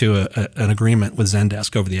gotten to an agreement with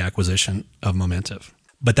Zendesk over the acquisition of Momentive.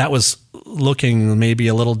 But that was looking maybe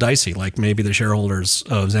a little dicey, like maybe the shareholders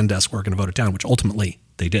of Zendesk were going to vote it down, which ultimately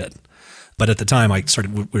they did. But at the time,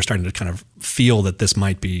 we were starting to kind of feel that this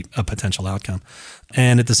might be a potential outcome.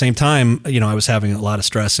 And at the same time, I was having a lot of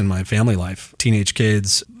stress in my family life, teenage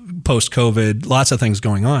kids, post-COVID, lots of things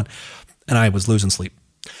going on, and I was losing sleep.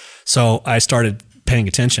 So I started paying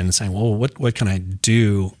attention and saying, well, what can I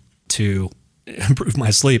do to improve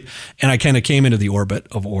my sleep? And I kind of came into the orbit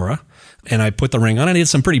of Oura, and I put the ring on. I did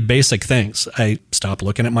some pretty basic things. I stopped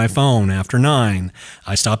looking at my phone after 9.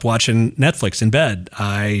 I stopped watching Netflix in bed.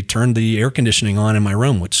 I turned the air conditioning on in my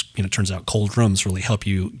room, which turns out cold rooms really help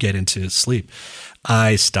you get into sleep.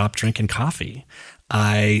 I stopped drinking coffee.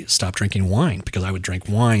 I stopped drinking wine because I would drink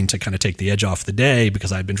wine to kind of take the edge off the day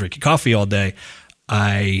because I'd been drinking coffee all day.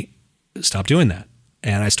 I stop doing that.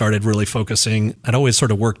 And I started really focusing. I'd always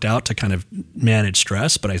sort of worked out to kind of manage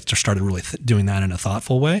stress, but I just started really doing that in a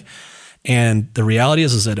thoughtful way. And the reality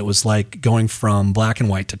is that it was like going from black and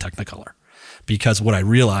white to Technicolor, because what I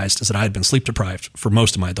realized is that I had been sleep deprived for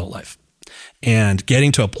most of my adult life. And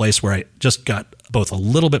getting to a place where I just got both a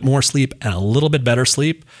little bit more sleep and a little bit better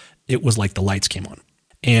sleep, it was like the lights came on.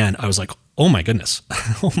 And I was like, oh my goodness,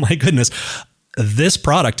 oh my goodness. This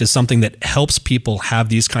product is something that helps people have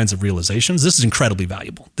these kinds of realizations. This is incredibly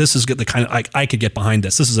valuable. This is the kind of, I could get behind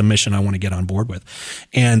this. This is a mission I want to get on board with.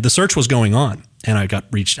 And the search was going on, and I got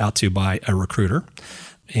reached out to by a recruiter.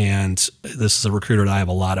 And this is a recruiter that I have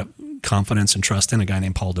a lot of confidence and trust in, a guy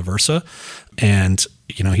named Paul DeVersa. And,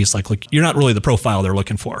 he's like, look, you're not really the profile they're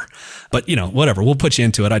looking for, but whatever, we'll put you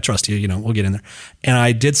into it. I trust you, we'll get in there. And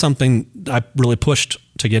I did something I really pushed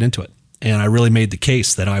to get into it. And I really made the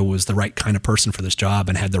case that I was the right kind of person for this job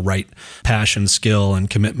and had the right passion, skill, and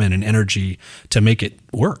commitment and energy to make it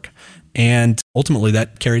work. And ultimately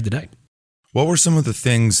that carried the day. What were some of the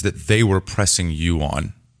things that they were pressing you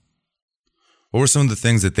on? What were some of the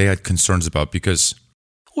things that they had concerns about? Because,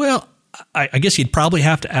 well, I guess you'd probably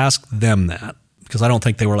have to ask them that, because I don't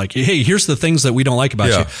think they were like, hey, here's the things that we don't like about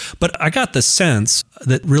you. But I got the sense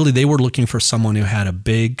that really they were looking for someone who had a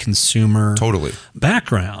big consumer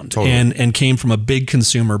background and came from a big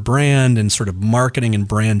consumer brand and sort of marketing and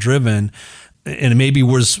brand driven, and maybe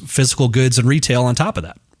was physical goods and retail on top of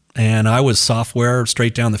that. And I was software,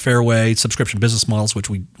 straight down the fairway, subscription business models, which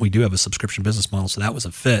we do have a subscription business model, so that was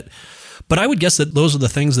a fit. But I would guess that those are the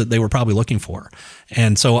things that they were probably looking for.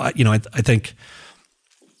 And so, I think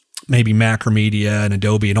maybe Macromedia and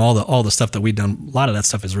Adobe and all the stuff that we've done, a lot of that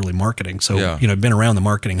stuff is really marketing. So, I've been around the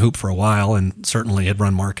marketing hoop for a while and certainly had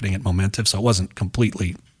run marketing at Momentive. So it wasn't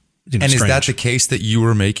completely And strange. Is that the case that you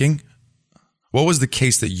were making? What was the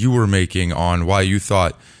case that you were making on why you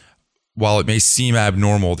thought, while it may seem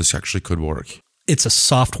abnormal, this actually could work? It's a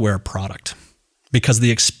software product, because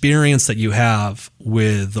the experience that you have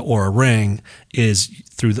with the Oura Ring is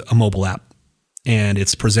through a mobile app. And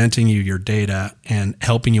it's presenting you your data and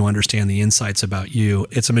helping you understand the insights about you.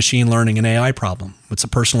 It's a machine learning and AI problem. It's a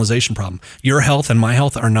personalization problem. Your health and my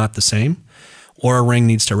health are not the same. Oura Ring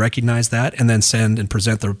needs to recognize that and then send and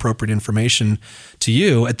present the appropriate information to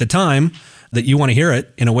you at the time that you want to hear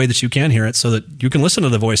it, in a way that you can hear it, so that you can listen to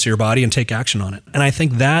the voice of your body and take action on it. And I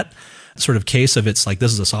think that sort of case of it's like,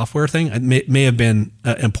 this is a software thing, it may have been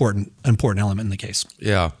an important element in the case.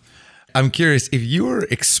 Yeah. I'm curious, if you were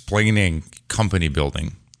explaining company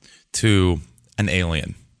building to an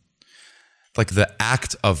alien, like the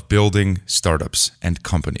act of building startups and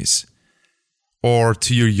companies, or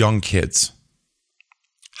to your young kids,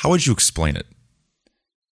 how would you explain it?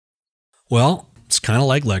 Well, it's kind of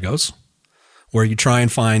like Legos, where you try and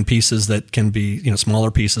find pieces that can be, smaller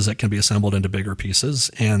pieces that can be assembled into bigger pieces.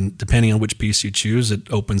 And depending on which piece you choose, it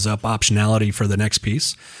opens up optionality for the next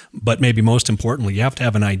piece. But maybe most importantly, you have to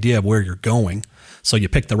have an idea of where you're going. So you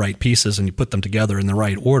pick the right pieces and you put them together in the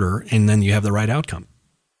right order, and then you have the right outcome.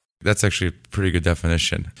 That's actually a pretty good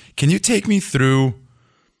definition. Can you take me through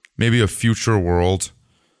maybe a future world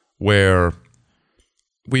where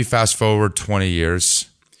we fast forward 20 years,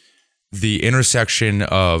 the intersection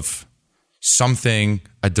of something,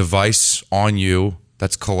 a device on you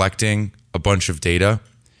that's collecting a bunch of data,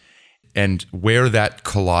 and where that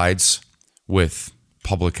collides with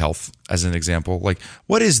public health, as an example? Like,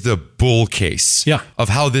 what is the bull case of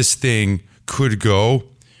how this thing could go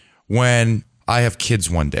when I have kids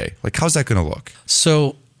one day? Like, how's that going to look?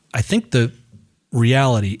 So I think the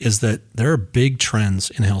reality is that there are big trends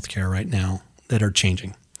in healthcare right now that are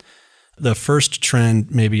changing. The first trend,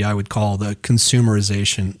 maybe I would call the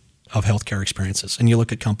consumerization of healthcare experiences. And you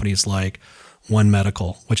look at companies like One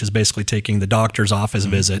Medical, which is basically taking the doctor's office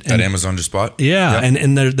visit. That Amazon just bought? Yeah.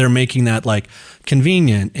 And they're making that like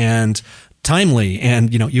convenient and timely,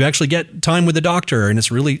 and you actually get time with the doctor, and it's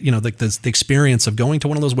really the experience of going to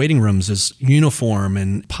one of those waiting rooms is uniform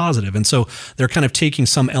and positive. And so they're kind of taking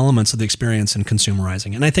some elements of the experience and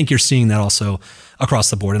consumerizing. And I think you're seeing that also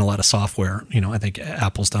across the board in a lot of software. I think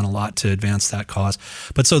Apple's done a lot to advance that cause.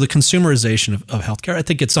 But so the consumerization of healthcare, I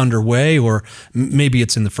think it's underway, or maybe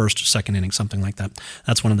it's in the first or second inning, something like that.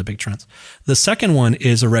 That's one of the big trends. The second one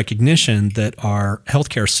is a recognition that our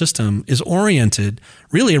healthcare system is oriented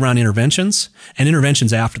really around interventions and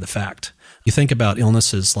interventions after the fact. You think about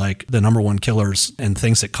illnesses like the number one killers and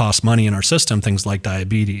things that cost money in our system, things like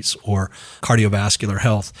diabetes or cardiovascular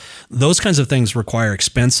health. Those kinds of things require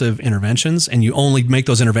expensive interventions, and you only make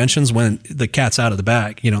those interventions when the cat's out of the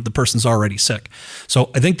bag. The person's already sick. So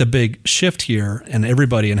I think the big shift here, and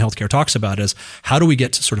everybody in healthcare talks about, is how do we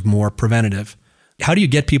get to sort of more preventative How do you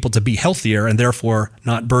get people to be healthier and therefore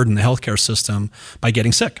not burden the healthcare system by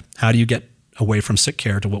getting sick? How do you get away from sick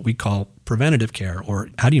care to what we call preventative care, or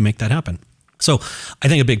how do you make that happen? So I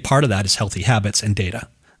think a big part of that is healthy habits and data.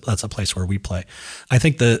 That's a place where we play. I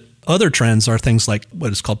think the other trends are things like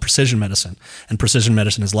what is called precision medicine. And precision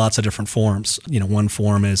medicine has lots of different forms. One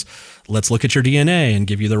form is, let's look at your DNA and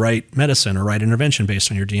give you the right medicine or right intervention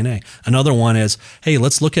based on your DNA. Another one is, hey,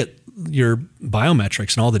 let's look at your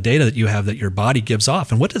biometrics and all the data that you have that your body gives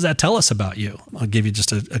off. And what does that tell us about you? I'll give you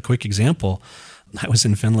just a quick example. I was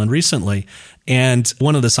in Finland recently, and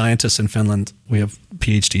one of the scientists in Finland, we have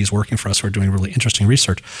PhDs working for us who are doing really interesting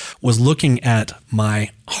research, was looking at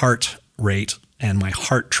my heart rate and my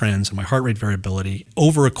heart trends and my heart rate variability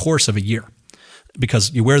over a course of a year,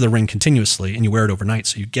 because you wear the ring continuously and you wear it overnight.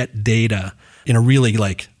 So you get data in a really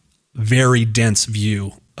very dense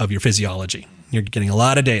view of your physiology. You're getting a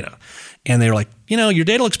lot of data. And they were like, your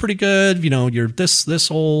data looks pretty good. You're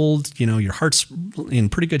this old, your heart's in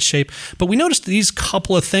pretty good shape. But we noticed these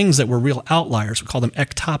couple of things that were real outliers. We call them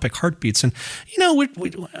ectopic heartbeats. And,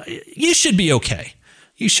 you should be okay.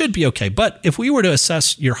 You should be okay. But if we were to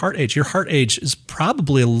assess your heart age is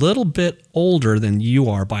probably a little bit older than you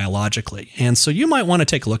are biologically. And so you might want to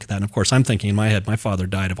take a look at that. And of course, I'm thinking in my head, my father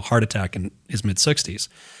died of a heart attack in his mid-60s.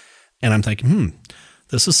 And I'm thinking,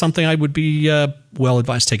 this is something I would be well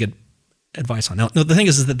advised to take advice on. Now, the thing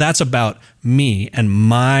is that that's about me and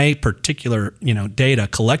my particular, data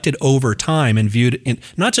collected over time and viewed in,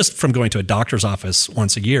 not just from going to a doctor's office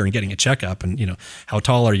once a year and getting a checkup and, how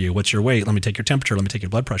tall are you? What's your weight? Let me take your temperature. Let me take your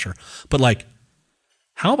blood pressure. But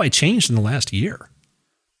how have I changed in the last year?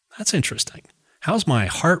 That's interesting. How's my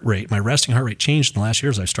heart rate, my resting heart rate changed in the last year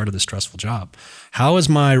as I started this stressful job? How has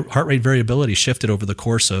my heart rate variability shifted over the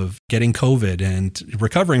course of getting COVID and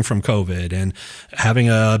recovering from COVID and having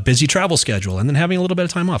a busy travel schedule and then having a little bit of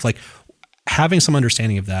time off? Having some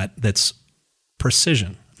understanding of that's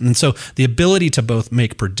precision. And so the ability to both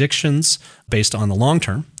make predictions based on the long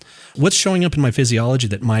term, what's showing up in my physiology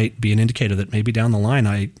that might be an indicator that maybe down the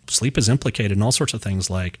line sleep is implicated in all sorts of things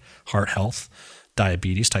like heart health,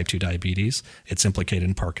 diabetes, type 2 diabetes. It's implicated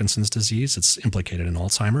in Parkinson's disease. It's implicated in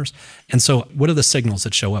Alzheimer's. And so what are the signals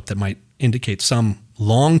that show up that might indicate some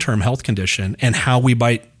long-term health condition and how we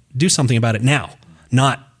might do something about it now,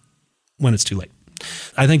 not when it's too late?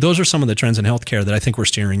 I think those are some of the trends in healthcare that I think we're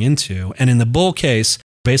steering into. And in the bull case,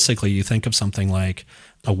 basically you think of something like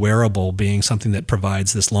a wearable being something that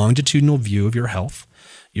provides this longitudinal view of your health.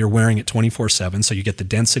 You're wearing it 24/7, so you get the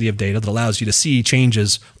density of data that allows you to see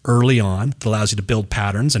changes early on, that allows you to build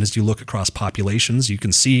patterns. And as you look across populations, you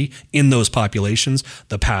can see in those populations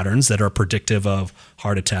the patterns that are predictive of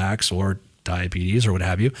heart attacks or diabetes or what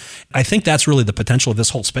have you. I think that's really the potential of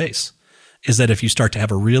this whole space, is that if you start to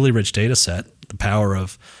have a really rich data set, the power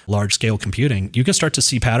of large-scale computing, you can start to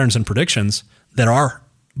see patterns and predictions that are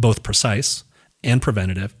both precise and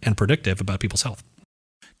preventative and predictive about people's health.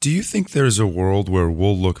 Do you think there's a world where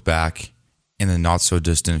we'll look back in the not so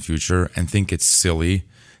distant future and think it's silly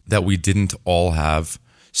that we didn't all have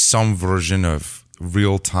some version of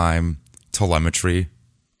real-time telemetry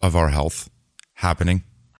of our health happening?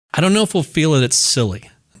 I don't know if we'll feel it's silly.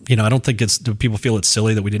 I don't think do people feel it's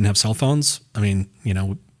silly that we didn't have cell phones? I mean,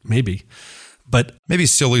 maybe. But maybe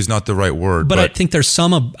silly is not the right word. But I think there's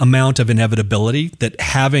some amount of inevitability that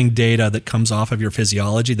having data that comes off of your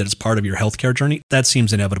physiology that is part of your healthcare journey, that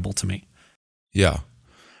seems inevitable to me. Yeah.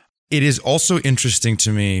 It is also interesting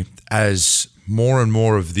to me as more and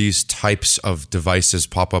more of these types of devices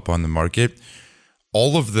pop up on the market,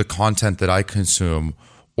 all of the content that I consume,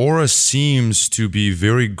 Oura seems to be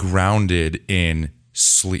very grounded in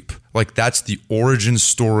sleep. That's the origin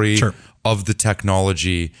story of the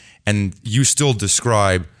technology. And you still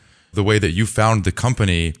describe the way that you found the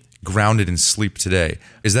company grounded in sleep today.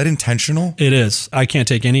 Is that intentional? It is. I can't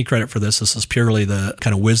take any credit for this. This is purely the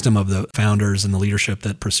kind of wisdom of the founders and the leadership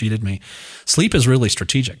that preceded me. Sleep is really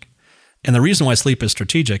strategic. And the reason why sleep is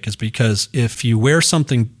strategic is because if you wear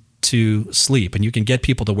something to sleep and you can get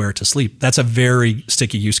people to wear it to sleep, that's a very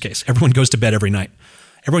sticky use case. Everyone goes to bed every night.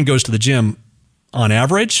 Everyone goes to the gym on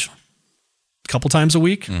average a couple times a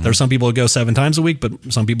week. Mm-hmm. There's some people who go 7 times a week,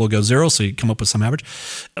 but some people go 0. So you come up with some average.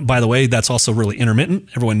 By the way, that's also really intermittent.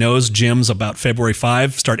 Everyone knows gyms about February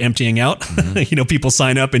 5 start emptying out. Mm-hmm. People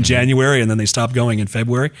sign up in January and then they stop going in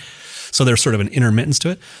February. So there's sort of an intermittence to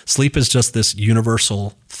it. Sleep is just this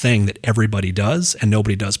universal thing that everybody does and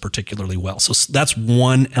nobody does particularly well. So that's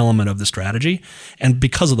one element of the strategy. And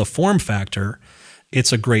because of the form factor,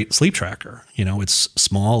 it's a great sleep tracker. It's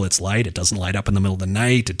small, it's light, it doesn't light up in the middle of the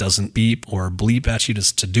night, it doesn't beep or bleep at you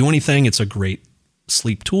to do anything. It's a great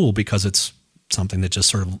sleep tool because it's something that just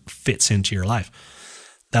sort of fits into your life.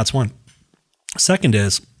 That's one. Second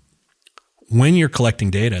is, when you're collecting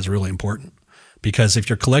data is really important, because if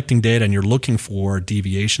you're collecting data and you're looking for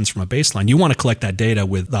deviations from a baseline, you want to collect that data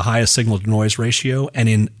with the highest signal to noise ratio and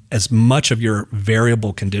in as much of your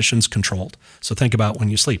variable conditions controlled. So think about when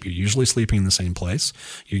you sleep. You're usually sleeping in the same place.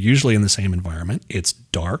 You're usually in the same environment. It's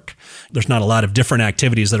dark. There's not a lot of different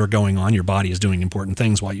activities that are going on. Your body is doing important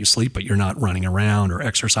things while you sleep, but you're not running around or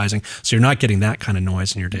exercising. So you're not getting that kind of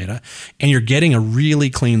noise in your data. And you're getting a really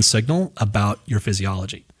clean signal about your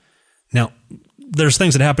physiology. Now, there's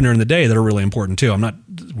things that happen during the day that are really important too.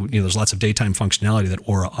 There's lots of daytime functionality that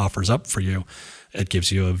Oura offers up for you. It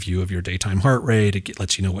gives you a view of your daytime heart rate. It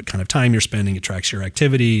lets you know what kind of time you're spending. It tracks your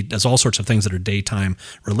activity. It does all sorts of things that are daytime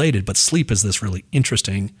related. But sleep is this really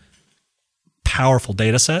interesting, powerful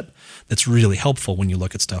data set that's really helpful when you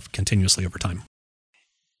look at stuff continuously over time.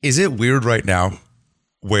 Is it weird right now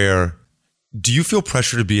where do you feel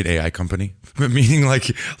pressure to be an AI company? Meaning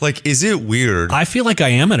like, is it weird? I feel like I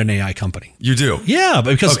am at an AI company. You do? Yeah,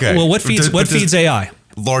 because, what feeds AI?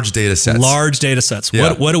 Large data sets. Large data sets.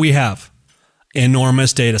 Yeah. What do we have?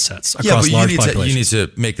 Enormous data sets across large populations. You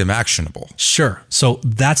need to make them actionable. Sure. So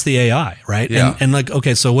that's the AI, right? Yeah. And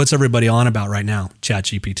okay, so what's everybody on about right now?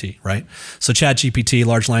 ChatGPT, right? So ChatGPT,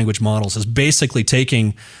 large language models, is basically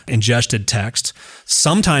taking ingested text,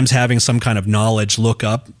 sometimes having some kind of knowledge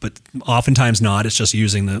lookup, but oftentimes not. It's just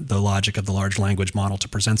using the logic of the large language model to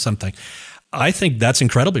present something. I think that's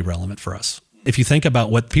incredibly relevant for us. If you think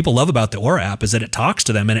about what people love about the Oura app is that it talks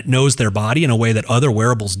to them and it knows their body in a way that other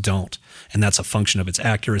wearables don't. And that's a function of its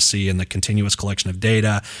accuracy and the continuous collection of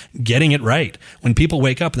data, getting it right. When people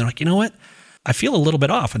wake up and they're like, you know what? I feel a little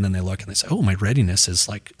bit off. And then they look and they say, oh, my readiness is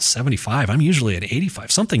like 75. I'm usually at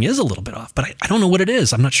 85. Something is a little bit off, but I don't know what it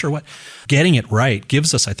is. I'm not sure what. Getting it right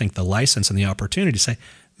gives us, I think, the license and the opportunity to say,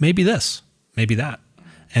 maybe this, maybe that.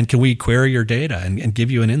 And can we query your data and give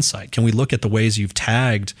you an insight? Can we look at the ways you've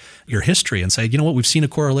tagged your history and say, you know what, we've seen a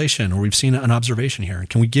correlation or we've seen an observation here. And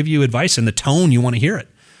can we give you advice in the tone you want to hear it?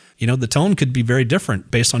 You know, the tone could be very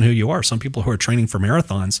different based on who you are. Some people who are training for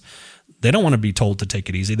marathons, they don't want to be told to take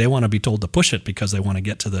it easy. They want to be told to push it because they want to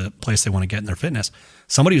get to the place they want to get in their fitness.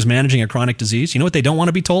 Somebody who's managing a chronic disease, you know what they don't want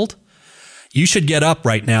to be told? You should get up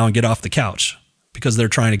right now and get off the couch, because they're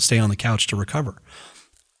trying to stay on the couch to recover.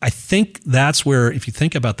 I think that's where, if you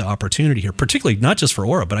think about the opportunity here, particularly not just for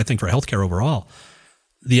Oura, but I think for healthcare overall,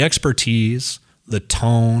 the expertise, the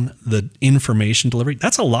tone, the information delivery,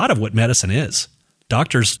 that's a lot of what medicine is.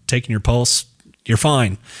 Doctors taking your pulse, you're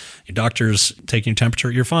fine. Your doctor's taking your temperature,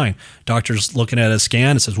 you're fine. Doctor's looking at a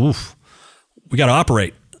scan and says, woof, we got to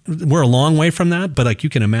operate. We're a long way from that, but like you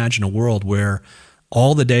can imagine a world where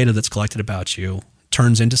all the data that's collected about you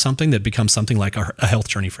turns into something that becomes something like a health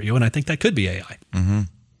journey for you. And I think that could be AI. Mm-hmm.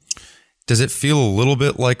 Does it feel a little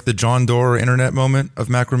bit like the John Doerr internet moment of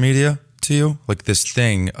Macromedia to you? Like this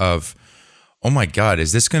thing of, oh my God,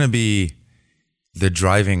 is this going to be the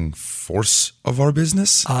driving force of our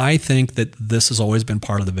business? I think that this has always been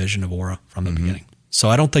part of the vision of Oura from the beginning. So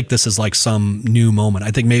I don't think this is like some new moment.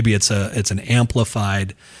 I think maybe it's an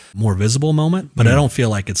amplified, more visible moment, but I don't feel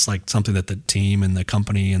like it's like something that the team and the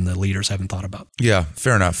company and the leaders haven't thought about. Yeah,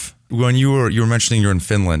 fair enough. When you were mentioning you're in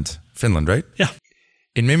Finland, right? Yeah.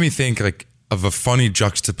 It made me think like of a funny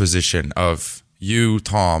juxtaposition of you,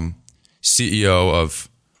 Tom, CEO of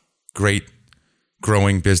great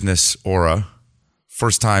growing business Oura,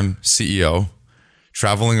 first time CEO,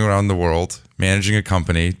 traveling around the world, managing a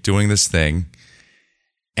company, doing this thing,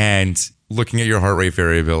 and looking at your heart rate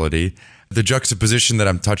variability. The juxtaposition that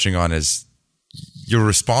I'm touching on is you're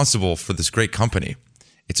responsible for this great company.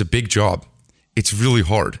 It's a big job. It's really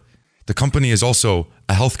hard. The company is also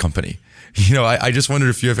a health company. You know, I just wondered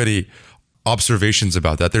if you have any observations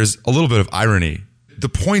about that. There's a little bit of irony. The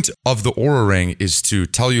point of the Oura Ring is to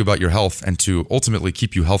tell you about your health and to ultimately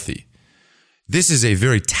keep you healthy. This is a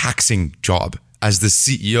very taxing job as the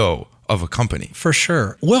CEO of a company. For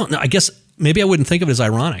sure. Well, I guess maybe I wouldn't think of it as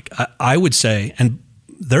ironic. I would say, and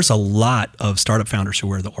there's a lot of startup founders who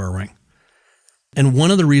wear the Oura Ring. And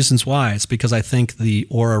one of the reasons why is because I think the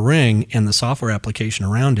Oura Ring and the software application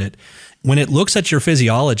around it, when it looks at your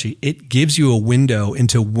physiology, it gives you a window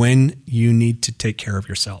into when you need to take care of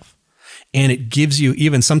yourself. And it gives you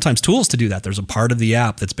even sometimes tools to do that. There's a part of the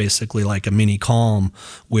app that's basically like a mini Calm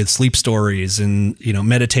with sleep stories and, you know,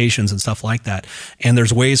 meditations and stuff like that. And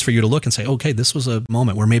there's ways for you to look and say, okay, this was a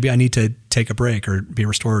moment where maybe I need to take a break or be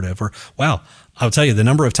restorative. Or, wow, I'll tell you, the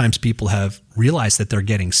number of times people have realized that they're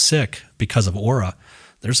getting sick because of Oura.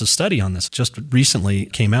 There's a study on this just recently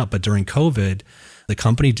came out, but during COVID, the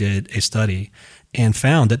company did a study and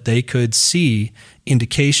found that they could see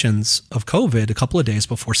indications of COVID a couple of days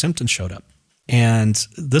before symptoms showed up. And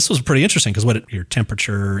this was pretty interesting because your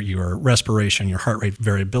temperature, your respiration, your heart rate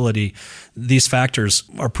variability, these factors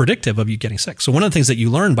are predictive of you getting sick. So one of the things that you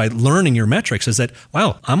learn by learning your metrics is that,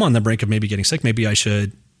 wow, I'm on the brink of maybe getting sick. Maybe I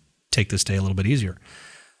should take this day a little bit easier.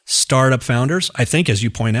 Startup founders, I think, as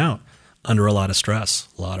you point out, under a lot of stress,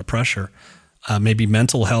 a lot of pressure. Maybe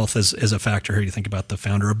mental health is a factor here. You think about the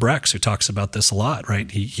founder of Brex, who talks about this a lot, right?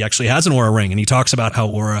 He actually has an Oura ring, and he talks about how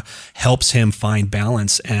Oura helps him find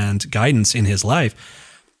balance and guidance in his life.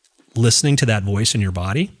 Listening to that voice in your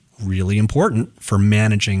body, really important for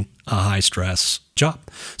managing a high stress job.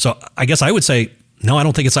 So I guess I would say, no, I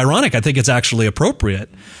don't think it's ironic. I think it's actually appropriate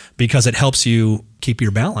because it helps you keep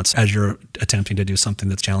your balance as you're attempting to do something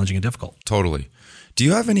that's challenging and difficult. Totally. Do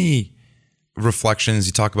you have any reflections?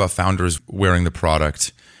 You talk about founders wearing the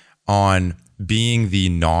product, on being the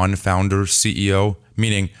non-founder CEO,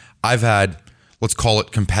 meaning I've had, let's call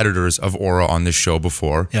it, competitors of Oura on this show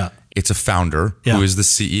before. Yeah. It's a founder who is the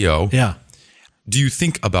CEO. Yeah. Do you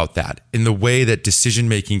think about that in the way that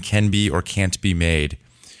decision-making can be or can't be made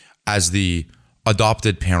as the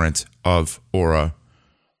adopted parent of Oura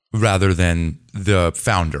rather than the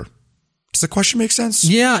founder? Does the question make sense?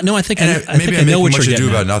 Yeah, no, I think and I maybe think I know what much you're ado getting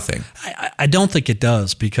about at. nothing. I don't think it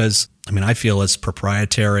does because, I mean, I feel as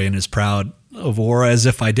proprietary and as proud of Oura as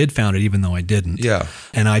if I did found it, even though I didn't. Yeah.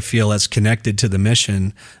 And I feel as connected to the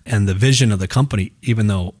mission and the vision of the company, even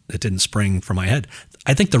though it didn't spring from my head.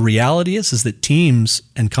 I think the reality is that teams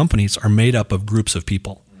and companies are made up of groups of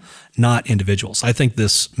people, not individuals. I think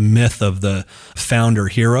this myth of the founder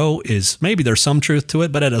hero is, maybe there's some truth to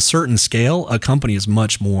it, but at a certain scale, a company is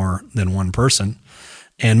much more than one person.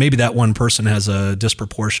 And maybe that one person has a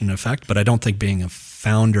disproportionate effect, but I don't think being a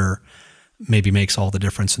founder maybe makes all the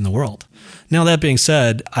difference in the world. Now, that being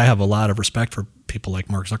said, I have a lot of respect for people like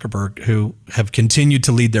Mark Zuckerberg who have continued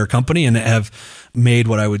to lead their company and have made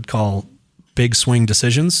what I would call big swing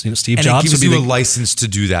decisions. You know, Steve Jobs it gives would be you a license to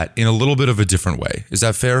do that in a little bit of a different way. Is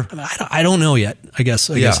that fair? I don't know yet. I guess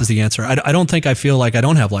is the answer. I don't think I feel like I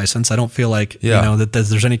don't have license. I don't feel like that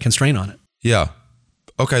there's any constraint on it. Yeah.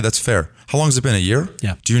 Okay, that's fair. How long has it been? A year?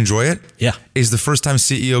 Yeah. Do you enjoy it? Yeah. Is the first time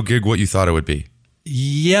CEO gig what you thought it would be?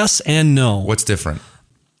 Yes and no. What's different?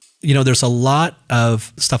 You know, there's a lot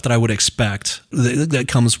of stuff that I would expect that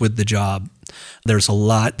comes with the job. There's a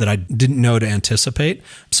lot that I didn't know to anticipate.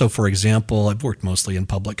 So, for example, I've worked mostly in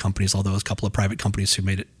public companies, although a couple of private companies who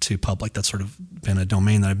made it to public. That's sort of been a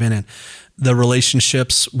domain that I've been in. The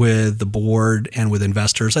relationships with the board and with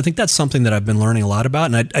investors, I think that's something that I've been learning a lot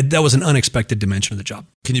about. And that was an unexpected dimension of the job.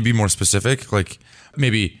 Can you be more specific? Like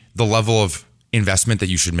maybe the level of investment that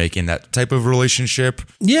you should make in that type of relationship?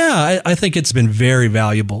 Yeah, I think it's been very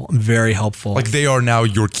valuable and very helpful. Like they are now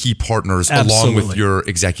your key partners along with your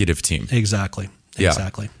executive team. Exactly. Yeah.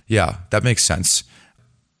 Exactly. Yeah, that makes sense.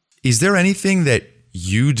 Is there anything that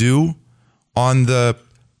you do on the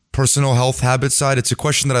personal health habit side? It's a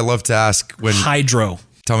question that I love to ask when... Hydro.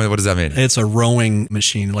 Tell me, what does that mean? It's a rowing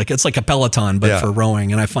machine. It's like a Peloton, but for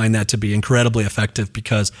rowing. And I find that to be incredibly effective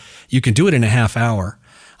because you can do it in a half hour.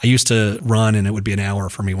 I used to run and it would be an hour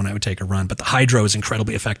for me when I would take a run, but the hydro is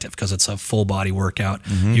incredibly effective because it's a full body workout.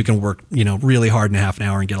 Mm-hmm. You can work, really hard in a half an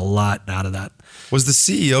hour and get a lot out of that. Was the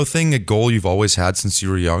CEO thing a goal you've always had since you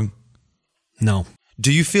were young? No.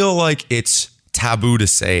 Do you feel like it's taboo to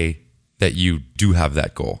say that you do have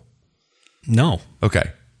that goal? No. Okay.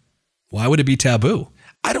 Why would it be taboo?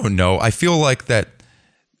 I don't know. I feel like that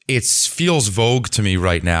it feels vogue to me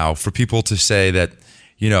right now for people to say that,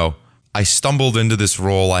 I stumbled into this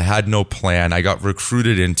role. I had no plan. I got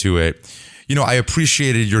recruited into it. I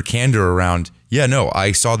appreciated your candor around,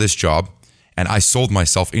 I saw this job and I sold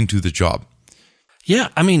myself into the job. Yeah.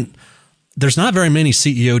 I mean, there's not very many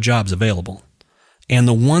CEO jobs available. And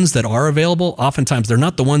the ones that are available, oftentimes they're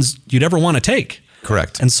not the ones you'd ever want to take.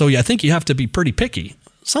 Correct. And so I think you have to be pretty picky.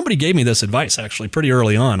 Somebody gave me this advice actually pretty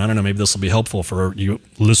early on. I don't know, maybe this will be helpful for you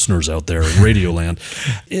listeners out there in Radio Land.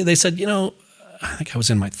 They said, I think I was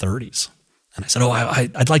in my 30s. And I said,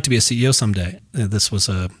 I'd like to be a CEO someday. This was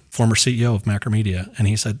a former CEO of Macromedia. And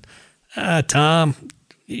he said, Tom,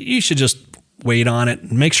 you should just wait on it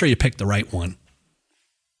and make sure you pick the right one.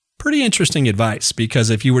 Pretty interesting advice, because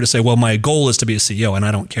if you were to say, well, my goal is to be a CEO and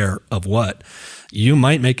I don't care of what, you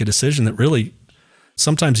might make a decision that really,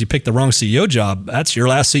 sometimes you pick the wrong CEO job. That's your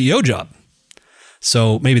last CEO job.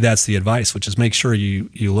 So maybe that's the advice, which is make sure you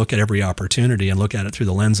look at every opportunity and look at it through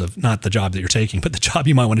the lens of not the job that you're taking, but the job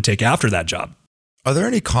you might want to take after that job. Are there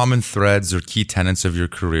any common threads or key tenets of your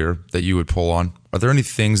career that you would pull on? Are there any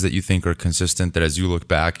things that you think are consistent that as you look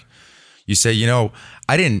back, You say,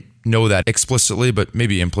 I didn't know that explicitly, but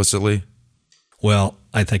maybe implicitly. Well,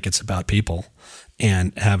 I think it's about people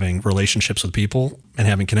and having relationships with people and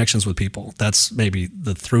having connections with people. That's maybe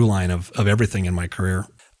the through line of everything in my career.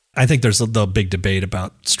 I think there's the big debate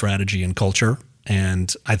about strategy and culture.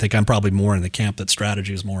 And I think I'm probably more in the camp that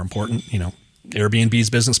strategy is more important. Airbnb's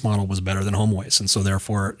business model was better than HomeAway's. And so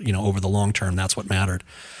therefore, over the long term, that's what mattered.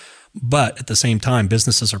 But at the same time,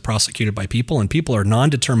 businesses are prosecuted by people, and people are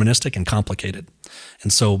non-deterministic and complicated.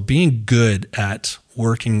 And so being good at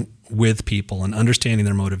working with people and understanding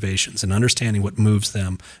their motivations and understanding what moves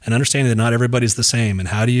them and understanding that not everybody's the same, and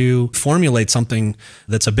how do you formulate something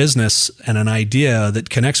that's a business and an idea that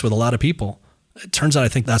connects with a lot of people. It turns out I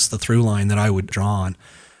think that's the through line that I would draw on.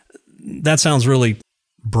 That sounds really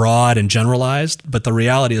broad and generalized, but the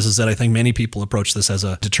reality is that I think many people approach this as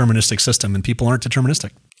a deterministic system, and people aren't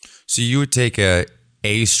deterministic. So you would take a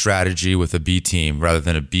strategy with a B team rather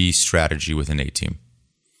than a B strategy with an A team.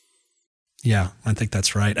 Yeah, I think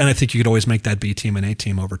that's right. And I think you could always make that B team and A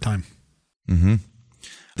team over time. Mm-hmm.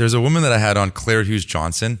 There's a woman that I had on, Claire Hughes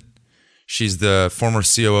Johnson. She's the former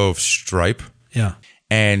COO of Stripe. Yeah.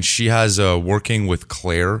 And she has a Working with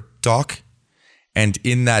Claire doc. And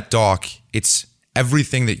in that doc, it's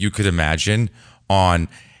everything that you could imagine on,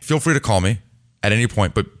 feel free to call me at any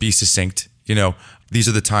point, but be succinct. These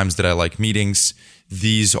are the times that I like meetings.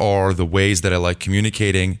 These are the ways that I like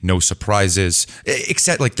communicating. No surprises,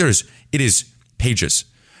 except it is pages.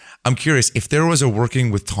 I'm curious if there was a Working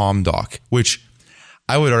with Tom doc, which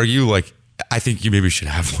I would argue, I think you maybe should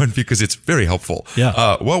have one because it's very helpful.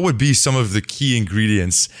 Yeah. What would be some of the key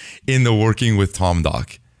ingredients in the Working with Tom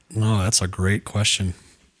doc? Oh, that's a great question.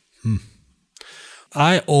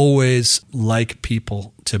 I always like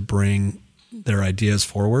people to bring their ideas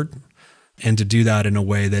forward and to do that in a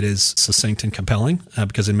way that is succinct and compelling,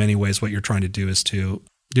 because in many ways what you're trying to do is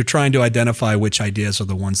you're trying to identify which ideas are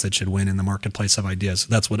the ones that should win in the marketplace of ideas.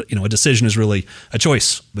 That's what, a decision is really a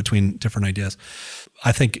choice between different ideas.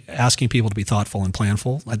 I think asking people to be thoughtful and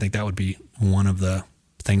planful, I think that would be one of the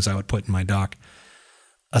things I would put in my doc.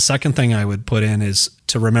 A second thing I would put in is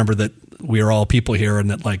to remember that we are all people here, and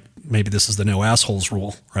that maybe this is the no assholes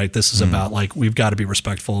rule, right? This is about we've got to be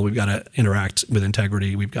respectful. We've got to interact with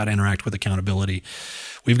integrity. We've got to interact with accountability.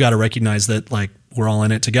 We've got to recognize that we're all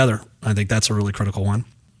in it together. I think that's a really critical one.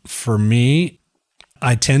 For me,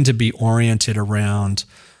 I tend to be oriented around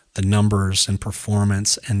the numbers and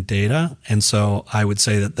performance and data. And so I would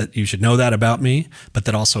say that you should know that about me, but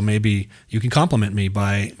that also maybe you can compliment me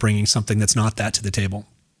by bringing something that's not that to the table,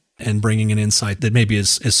 and bringing an insight that maybe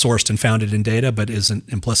is sourced and founded in data, but isn't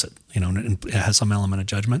implicit, and it has some element of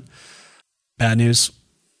judgment. Bad news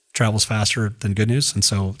travels faster than good news. And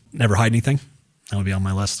so never hide anything. That would be on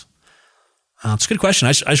my list. It's a good question.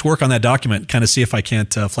 I should work on that document, kind of see if I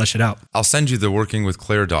can't flesh it out. I'll send you the Working with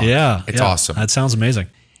Claire doc. Yeah. It's awesome. That sounds amazing.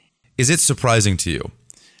 Is it surprising to you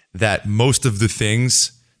that most of the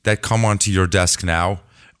things that come onto your desk now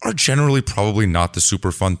are generally probably not the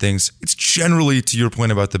super fun things? It's generally, to your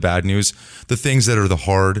point about the bad news, the things that are the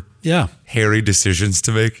hard, hairy decisions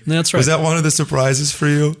to make. That's right. Was that one of the surprises for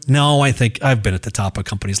you? No, I think I've been at the top of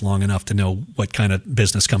companies long enough to know what kind of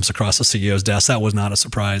business comes across a CEO's desk. That was not a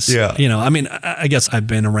surprise. Yeah. I guess I've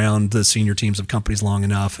been around the senior teams of companies long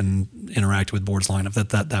enough and interacted with boards long enough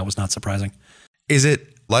that was not surprising. Is it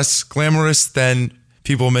less glamorous than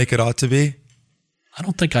people make it ought to be? I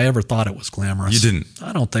don't think I ever thought it was glamorous. You didn't?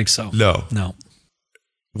 I don't think so. No.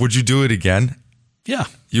 Would you do it again? Yeah.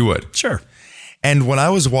 You would? Sure. And when I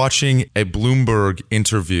was watching a Bloomberg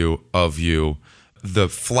interview of you, the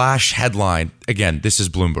flash headline, again, this is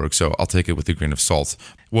Bloomberg, so I'll take it with a grain of salt,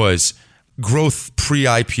 was growth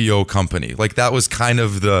pre-IPO company. That was kind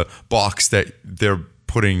of the box that they're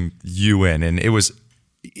putting you in. And it was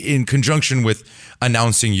in conjunction with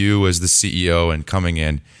announcing you as the CEO and coming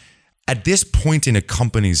in. At this point in a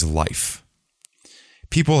company's life,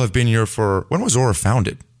 people have been here for, when was Oura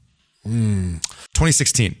founded?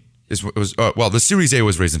 2016. The Series A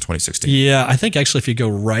was raised in 2016. Yeah, I think actually if you go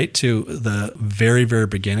right to the very, very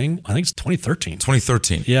beginning, I think it's 2013.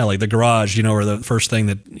 2013. Yeah, the garage, or the first thing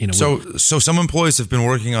that, So some employees have been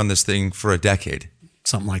working on this thing for a decade.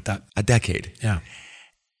 Something like that. A decade. Yeah.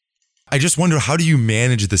 I just wonder, how do you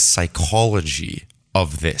manage the psychology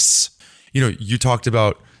of this? You talked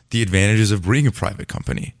about the advantages of being a private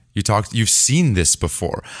company. You've seen this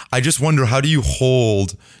before. I just wonder, how do you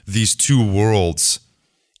hold these two worlds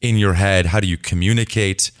in your head? How do you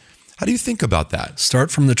communicate? How do you think about that?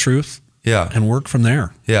 Start from the truth. Yeah. And work from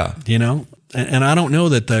there. Yeah. And I don't know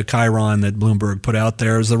that the Chiron that Bloomberg put out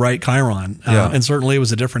there is the right Chiron. Yeah. And certainly it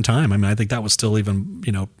was a different time. I think that was still even,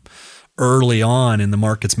 early on in the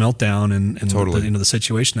market's meltdown and Totally. the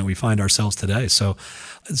situation that we find ourselves today. So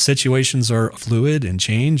situations are fluid and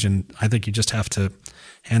change, and I think you just have to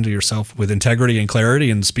handle yourself with integrity and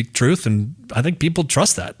clarity and speak truth, and I think people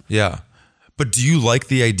trust that. Yeah. But do you like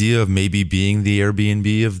the idea of maybe being the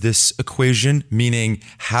Airbnb of this equation, meaning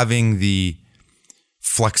having the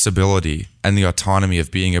flexibility and the autonomy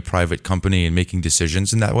of being a private company and making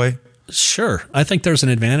decisions in that way? Sure. I think there's an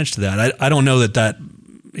advantage to that. I don't know that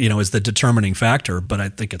is the determining factor, but I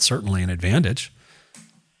think it's certainly an advantage.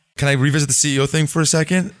 Can I revisit the CEO thing for a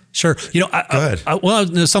second? Sure. Go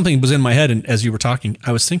ahead. Something was in my head, and as you were talking,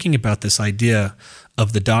 I was thinking about this idea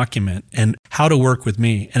of the document and how to work with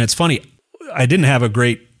me. And it's funny, I didn't have a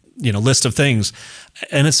great list of things,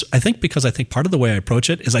 and I think part of the way I approach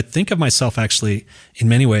it is I think of myself actually in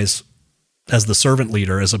many ways as the servant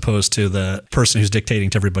leader as opposed to the person who's dictating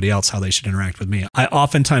to everybody else how they should interact with me. I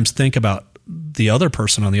oftentimes think about the other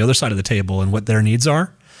person on the other side of the table and what their needs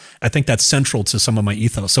are. I think that's central to some of my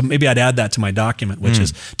ethos. So maybe I'd add that to my document, which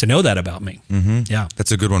is to know that about me. Mm-hmm. Yeah.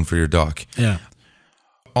 That's a good one for your doc. Yeah.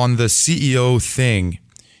 On the CEO thing,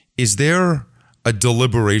 is there a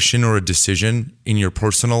deliberation or a decision in your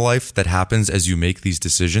personal life that happens as you make these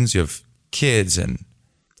decisions? You have kids and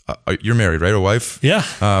you're married, right? A wife? Yeah.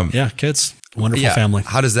 Kids. Wonderful family.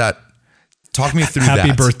 How does that, talk me through Happy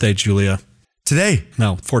that. birthday, Julia. Today?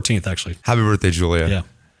 No, 14th actually. Happy birthday, Julia. Yeah.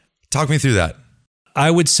 Talk me through that. I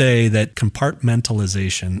would say that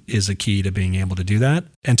compartmentalization is a key to being able to do that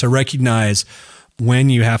and to recognize when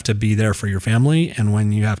you have to be there for your family and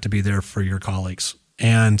when you have to be there for your colleagues.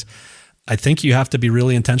 And I think you have to be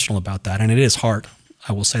really intentional about that. And it is hard.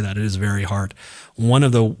 I will say that it is very hard. One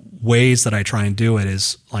of the ways that I try and do it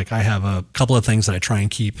is I have a couple of things that I try and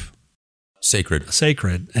keep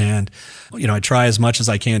sacred. And, I try as much as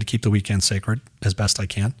I can to keep the weekend sacred as best I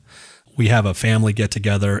can. We have a family get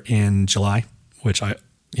together in July, which I,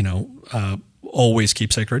 always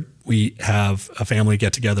keep sacred. We have a family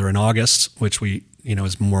get together in August, which we,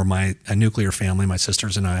 is more a nuclear family, my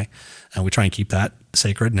sisters and I, and we try and keep that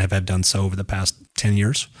sacred and have done so over the past 10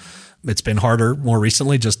 years. It's been harder more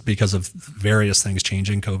recently just because of various things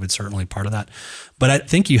changing. COVID certainly part of that. But I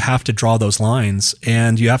think you have to draw those lines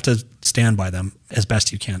and you have to stand by them as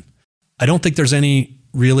best you can. I don't think there's any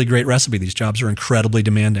really great recipe. These jobs are incredibly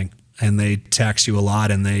demanding and they tax you a lot,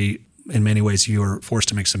 and in many ways, you are forced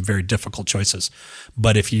to make some very difficult choices.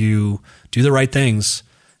 But if you do the right things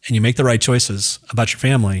and you make the right choices about your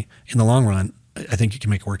family in the long run, I think you can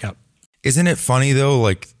make it work out. Isn't it funny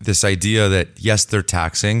though, this idea that yes, they're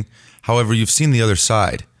taxing. However, you've seen the other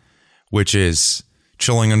side, which is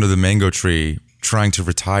chilling under the mango tree, trying to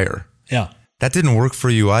retire. Yeah. That didn't work for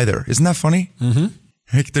you either. Isn't that funny? Mm-hmm.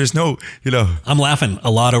 There's no, I'm laughing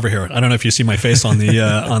a lot over here. I don't know if you see my face on the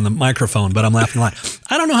on the microphone, but I'm laughing a lot.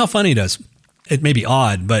 I don't know how funny it is. It may be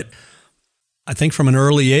odd, but I think from an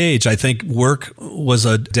early age, I think work was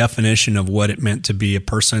a definition of what it meant to be a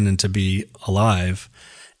person and to be alive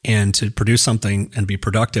and to produce something and be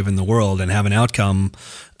productive in the world and have an outcome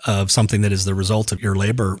of something that is the result of your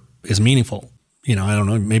labor is meaningful. I don't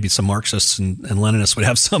know, maybe some Marxists and Leninists would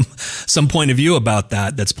have some point of view about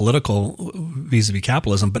that's political vis-a-vis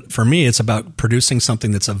capitalism. But for me, it's about producing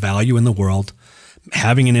something that's of value in the world,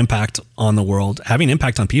 having an impact on the world, having an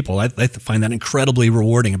impact on people. I find that incredibly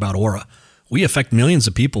rewarding about Oura. We affect millions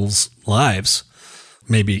of people's lives,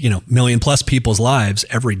 maybe, million plus people's lives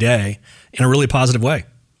every day in a really positive way.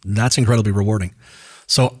 That's incredibly rewarding.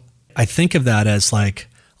 So I think of that as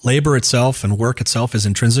labor itself and work itself is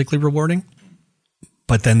intrinsically rewarding.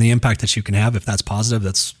 But then the impact that you can have, if that's positive,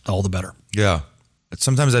 that's all the better. Yeah.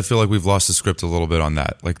 Sometimes I feel like we've lost the script a little bit on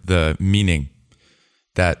that, the meaning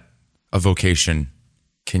that a vocation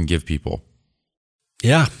can give people.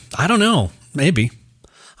 Yeah. I don't know. Maybe.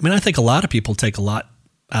 I think a lot of people take a lot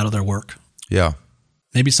out of their work. Yeah.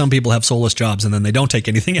 Maybe some people have soulless jobs and then they don't take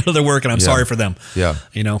anything out of their work, and I'm sorry for them. Yeah.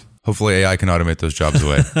 Hopefully AI can automate those jobs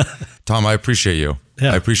away. Tom, I appreciate you.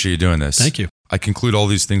 Yeah. I appreciate you doing this. Thank you. I conclude all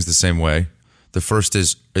these things the same way. The first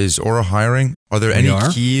is Oura hiring? Are there any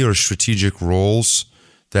key or strategic roles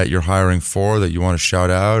that you're hiring for that you want to shout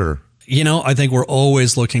out? Or I think we're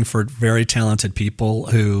always looking for very talented people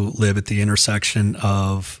who live at the intersection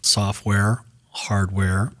of software,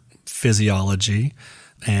 hardware, physiology,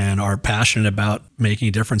 and are passionate about making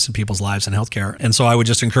a difference in people's lives in healthcare. And so I would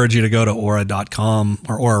just encourage you to go to Oura.com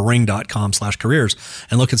or auraring.com/careers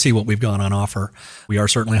and look and see what we've got on offer. We are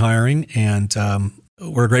certainly hiring, and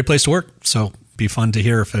we're a great place to work. So be fun to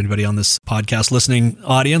hear if anybody on this podcast listening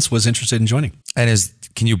audience was interested in joining. And is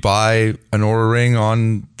Can you buy an Oura ring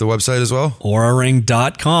on the website as well?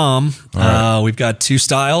 Ouraring.com. Right. We've got 2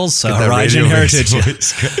 styles, Get that Horizon radio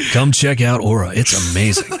Heritage. Come check out Oura. It's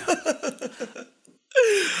amazing.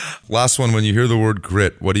 Last one, when you hear the word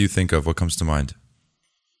grit, what do you think of? What comes to mind?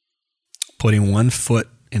 Putting one foot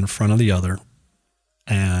in front of the other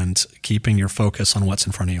and keeping your focus on what's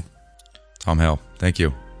in front of you. Tom Hale, thank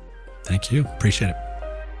you. Thank you. Appreciate it.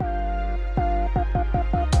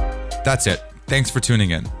 That's it. Thanks for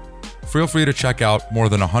tuning in. Feel free to check out more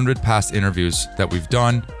than 100 past interviews that we've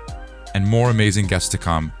done and more amazing guests to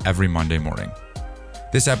come every Monday morning.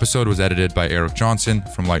 This episode was edited by Eric Johnson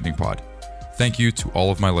from Lightning Pod. Thank you to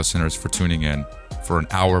all of my listeners for tuning in for an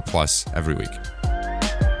hour plus every week.